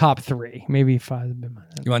give me your top 3. Maybe 5.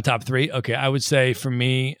 You want top 3? Okay. I would say for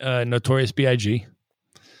me, Notorious B.I.G.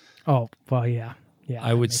 Oh, well, yeah. Yeah.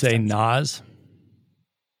 I would say Nas.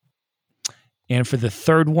 And for the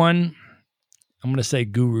third one, I'm going to say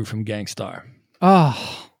Guru from Gang Starr.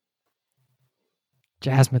 Oh,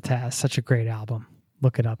 Jazzmatazz, such a great album.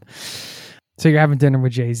 Look it up. So you're having dinner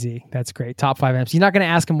with Jay-Z. That's great. Top 5 amps. You're not going to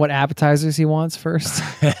ask him what appetizers he wants first?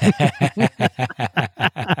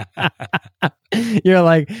 You're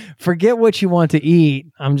like, forget what you want to eat.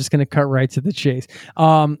 I'm just going to cut right to the chase.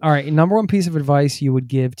 All right. Number one piece of advice you would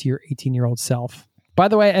give to your 18-year-old self. By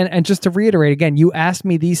the way, and just to reiterate again, you asked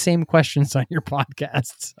me these same questions on your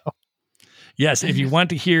podcast. So. Yes, if you want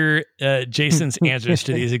to hear Jason's answers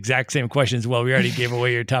to these exact same questions, well, we already gave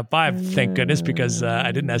away your top 5, thank goodness, because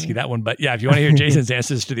I didn't ask you that one. But yeah, if you want to hear Jason's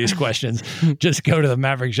answers to these questions, just go to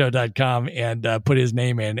themaverickshow.com and put his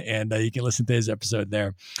name in, and you can listen to his episode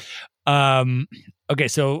there. Okay,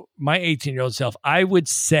 so my 18-year-old self, I would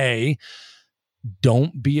say,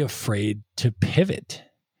 don't be afraid to pivot.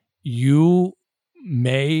 You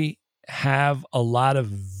may have a lot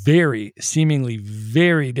of seemingly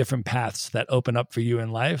very different paths that open up for you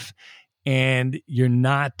in life, and you're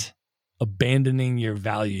not abandoning your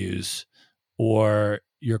values or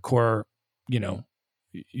your core, your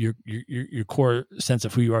core sense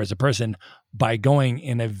of who you are as a person by going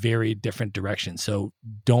in a very different direction. So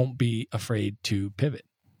don't be afraid to pivot.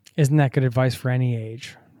 Isn't that good advice for any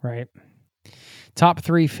age, right? Top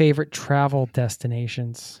 3 favorite travel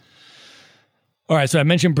destinations. All right, so I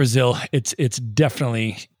mentioned Brazil. It's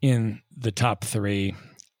definitely in the top 3.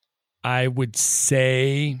 I would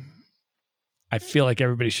say I feel like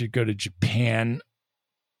everybody should go to Japan.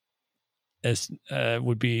 As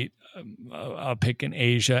would be a pick in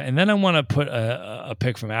Asia, and then I want to put a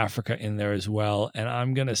pick from Africa in there as well. And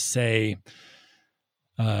I'm gonna say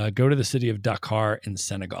go to the city of Dakar in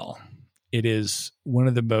Senegal. It is one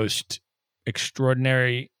of the most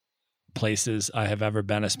extraordinary places I have ever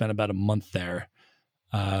been. I spent about a month there.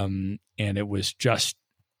 And it was just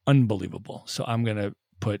unbelievable. So I'm going to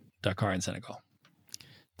put Dakar in Senegal.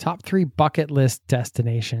 Top 3 bucket list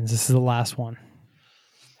destinations. This is the last one.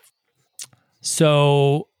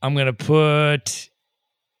 So I'm going to put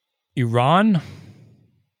Iran.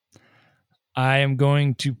 I am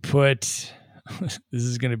going to put, this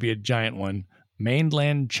is going to be a giant one,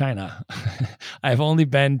 mainland China. I've only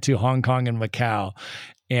been to Hong Kong and Macau.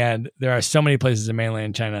 And there are so many places in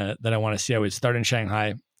mainland China that I want to see. I would start in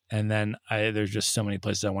Shanghai, and then there's just so many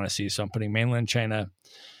places I want to see. So I'm putting mainland China.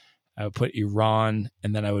 I would put Iran,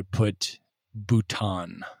 and then I would put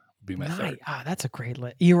Bhutan. Would be my third. That's a great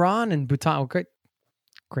list. Iran and Bhutan,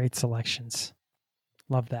 great selections.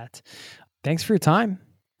 Love that. Thanks for your time,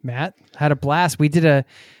 Matt. Had a blast. We did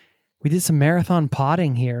some marathon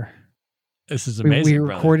potting here. This is amazing. We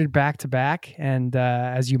recorded back to back, and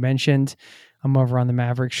as you mentioned, I'm over on the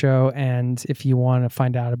Maverick Show, and if you want to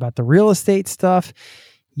find out about the real estate stuff,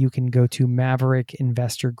 you can go to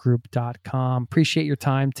maverickinvestorgroup.com. Appreciate your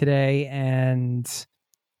time today, and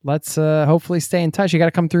let's hopefully stay in touch. You got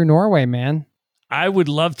to come through Norway, man. I would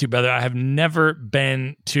love to, brother. I have never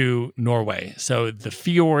been to Norway. So the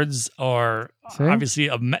fjords are obviously,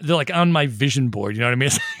 they're like on my vision board. You know what I mean?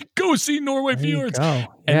 It's like, go see Norway fjords. And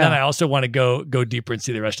then I also want to go deeper and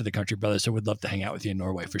see the rest of the country, brother. So we'd love to hang out with you in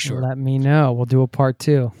Norway for sure. Let me know. We'll do a part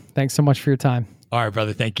 2. Thanks so much for your time. All right,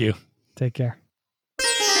 brother. Thank you. Take care.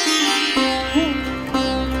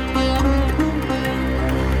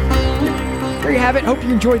 There you have it. Hope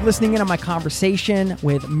you enjoyed listening in on my conversation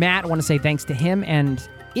with Matt. I want to say thanks to him. And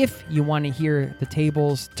if you want to hear the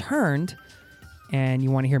tables turned and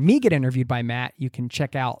you want to hear me get interviewed by Matt, you can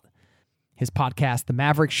check out his podcast, The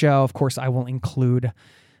Maverick Show. Of course, I will include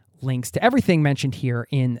links to everything mentioned here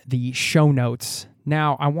in the show notes.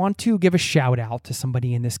 Now, I want to give a shout out to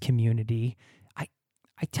somebody in this community. I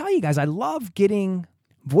tell you guys, I love getting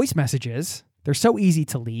voice messages. They're so easy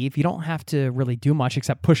to leave. You don't have to really do much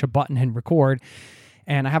except push a button and record.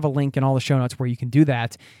 And I have a link in all the show notes where you can do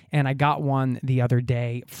that. And I got one the other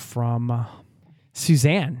day from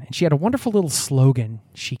Suzanne. And she had a wonderful little slogan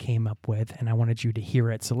she came up with, and I wanted you to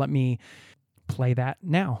hear it. So let me play that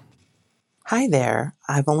now. Hi there.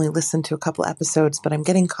 I've only listened to a couple episodes, but I'm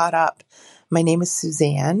getting caught up. My name is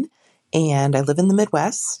Suzanne, and I live in the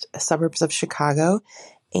Midwest, suburbs of Chicago.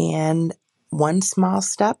 And one small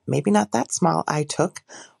step, maybe not that small, I took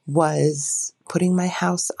was putting my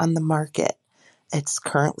house on the market. It's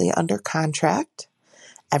currently under contract.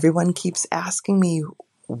 Everyone keeps asking me,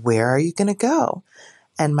 where are you going to go?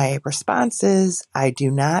 And my response is, I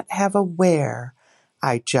do not have a where,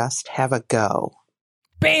 I just have a go.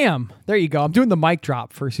 Bam! There you go. I'm doing the mic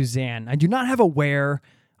drop for Suzanne. I do not have a where,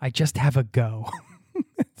 I just have a go.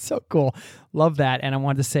 So cool. Love that. And I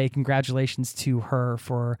wanted to say congratulations to her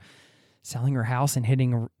for selling her house and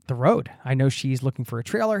hitting the road. I know she's looking for a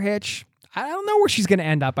trailer hitch. I don't know where she's going to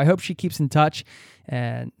end up. I hope she keeps in touch.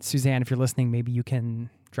 And Suzanne, if you're listening, maybe you can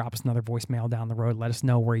drop us another voicemail down the road. Let us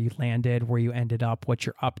know where you landed, where you ended up, what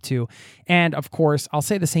you're up to. And of course, I'll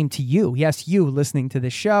say the same to you. Yes, you listening to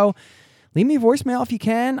this show. Leave me a voicemail if you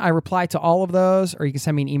can. I reply to all of those, or you can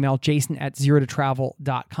send me an email,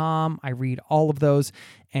 jason@zerototravel.com. I read all of those,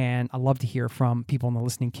 and I love to hear from people in the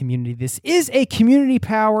listening community. This is a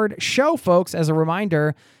community-powered show, folks. As a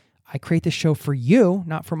reminder, I create this show for you,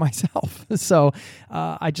 not for myself. So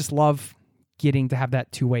I just love getting to have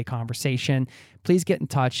that two-way conversation, please get in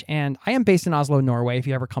touch. And I am based in Oslo, Norway. If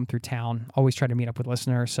you ever come through town, always try to meet up with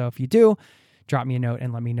listeners. So if you do, drop me a note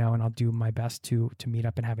and let me know, and I'll do my best to meet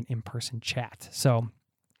up and have an in-person chat. So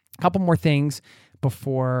a couple more things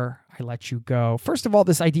before I let you go. First of all,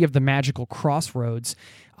 this idea of the magical crossroads.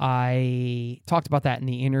 I talked about that in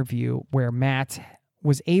the interview where Matt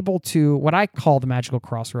was able to, what I call the magical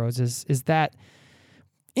crossroads is that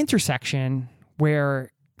intersection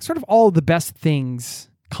where sort of all the best things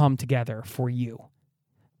come together for you.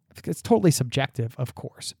 It's totally subjective, of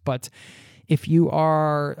course, but if you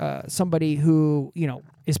are somebody who,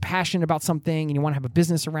 is passionate about something and you want to have a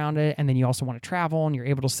business around it, and then you also want to travel and you're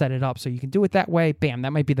able to set it up so you can do it that way, bam,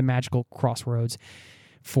 that might be the magical crossroads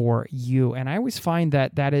for you. And I always find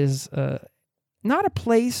that is not a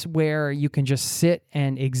place where you can just sit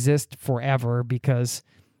and exist forever because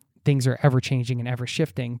things are ever changing and ever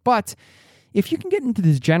shifting. But if you can get into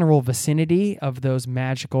this general vicinity of those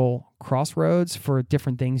magical crossroads for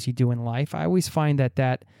different things you do in life, I always find that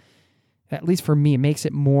at least for me, it makes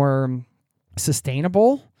it more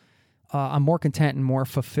sustainable. I'm more content and more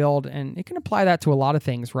fulfilled, and it can apply that to a lot of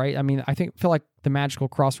things, right? I mean, feel like the magical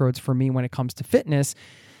crossroads for me when it comes to fitness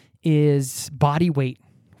is body weight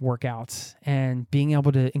workouts and being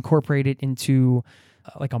able to incorporate it into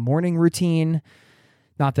like a morning routine.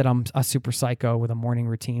 Not that I'm a super psycho with a morning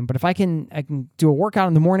routine, but if I can do a workout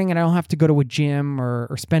in the morning and I don't have to go to a gym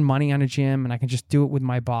or spend money on a gym, and I can just do it with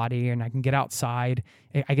my body and I can get outside,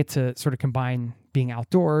 I get to sort of combine being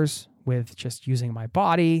outdoors with just using my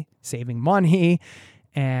body, saving money,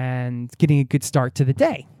 and getting a good start to the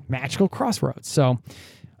day. Magical crossroads. So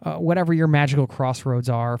whatever your magical crossroads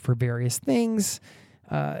are for various things,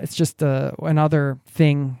 it's just another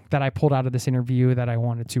thing that I pulled out of this interview that I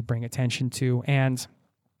wanted to bring attention to. And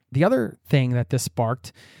the other thing that this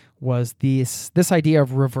sparked was this idea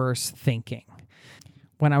of reverse thinking.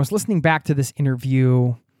 When I was listening back to this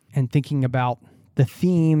interview and thinking about the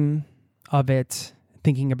theme of it,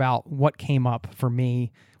 thinking about what came up for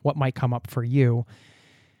me, what might come up for you,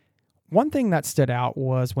 one thing that stood out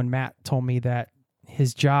was when Matt told me that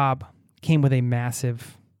his job came with a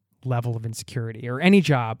massive level of insecurity, or any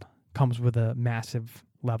job comes with a massive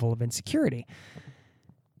level of insecurity.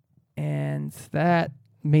 And that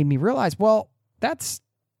made me realize, well, that's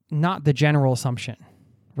not the general assumption,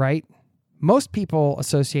 right? Most people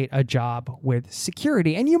associate a job with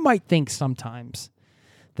security, and you might think sometimes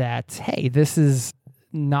that, hey, this is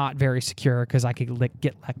not very secure because I could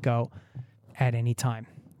get let go at any time,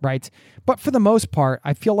 right? But for the most part,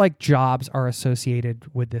 I feel like jobs are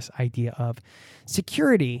associated with this idea of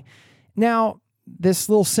security. Now, this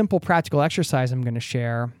little simple practical exercise I'm going to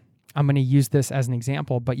share, I'm going to use this as an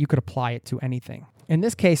example, but you could apply it to anything. In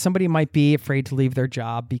this case, somebody might be afraid to leave their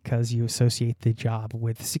job because you associate the job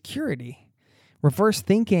with security. Reverse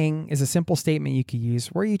thinking is a simple statement you could use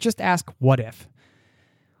where you just ask, what if?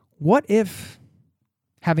 What if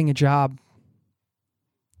having a job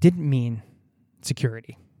didn't mean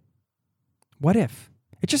security? What if?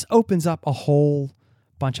 It just opens up a whole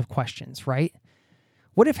bunch of questions, right?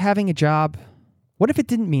 What if having a job, what if it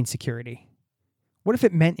didn't mean security? What if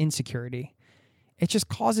it meant insecurity? It just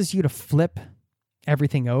causes you to flip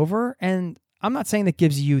everything over. And I'm not saying that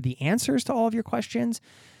gives you the answers to all of your questions,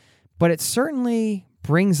 but it certainly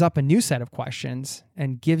brings up a new set of questions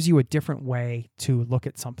and gives you a different way to look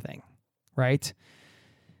at something, right?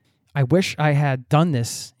 I wish I had done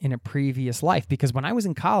this in a previous life, because when I was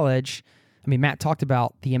in college, Matt talked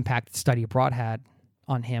about the impact study abroad had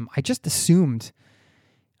on him. I just assumed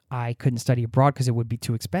I couldn't study abroad because it would be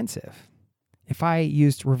too expensive. If I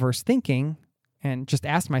used reverse thinking and just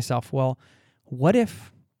asked myself, well, what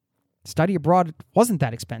if study abroad wasn't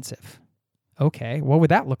that expensive? Okay, what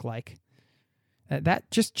would that look like? That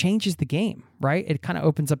just changes the game, right? It kind of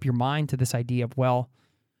opens up your mind to this idea of, well,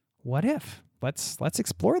 what if? Let's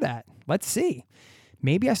explore that. Let's see.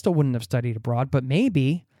 Maybe I still wouldn't have studied abroad, but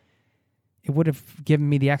maybe it would have given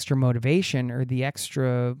me the extra motivation or the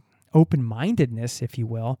extra open-mindedness, if you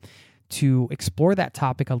will, to explore that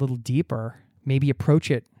topic a little deeper, maybe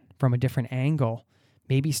approach it from a different angle,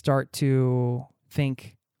 maybe start to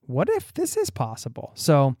think, what if this is possible?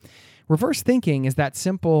 So reverse thinking is that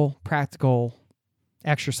simple, practical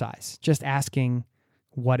exercise, just asking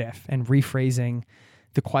what if and rephrasing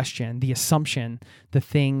the question, the assumption, the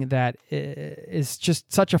thing that is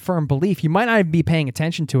just such a firm belief. You might not be paying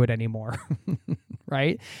attention to it anymore,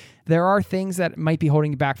 right? There are things that might be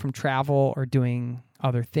holding you back from travel or doing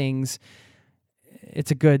other things.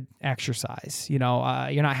 It's a good exercise. You're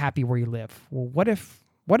not happy where you live. Well, what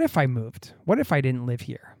if I moved? What if I didn't live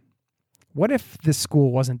here? What if this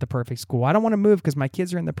school wasn't the perfect school? I don't want to move because my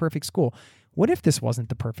kids are in the perfect school. what if this wasn't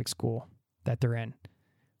the perfect school that they're in?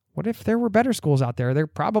 What if there were better schools out there? There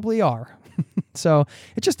probably are. So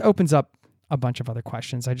it just opens up a bunch of other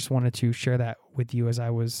questions. I just wanted to share that with you as I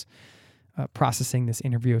was processing this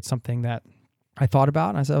interview. It's something that I thought about,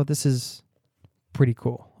 and I said, oh, this is pretty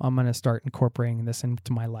cool. I'm going to start incorporating this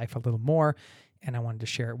into my life a little more, and I wanted to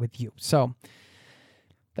share it with you. So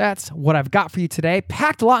that's what I've got for you today.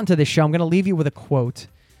 Packed a lot into this show. I'm going to leave you with a quote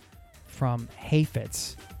from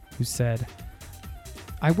Hayfitz, who said,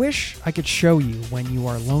 I wish I could show you when you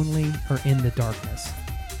are lonely or in the darkness,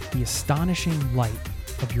 the astonishing light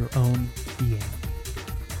of your own being.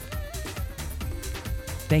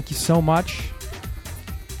 Thank you so much.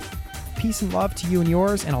 Peace and love to you and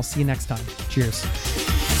yours, and I'll see you next time. Cheers.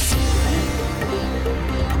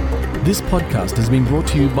 This podcast has been brought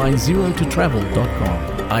to you by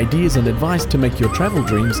ZeroToTravel.com. Ideas and advice to make your travel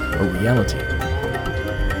dreams a reality.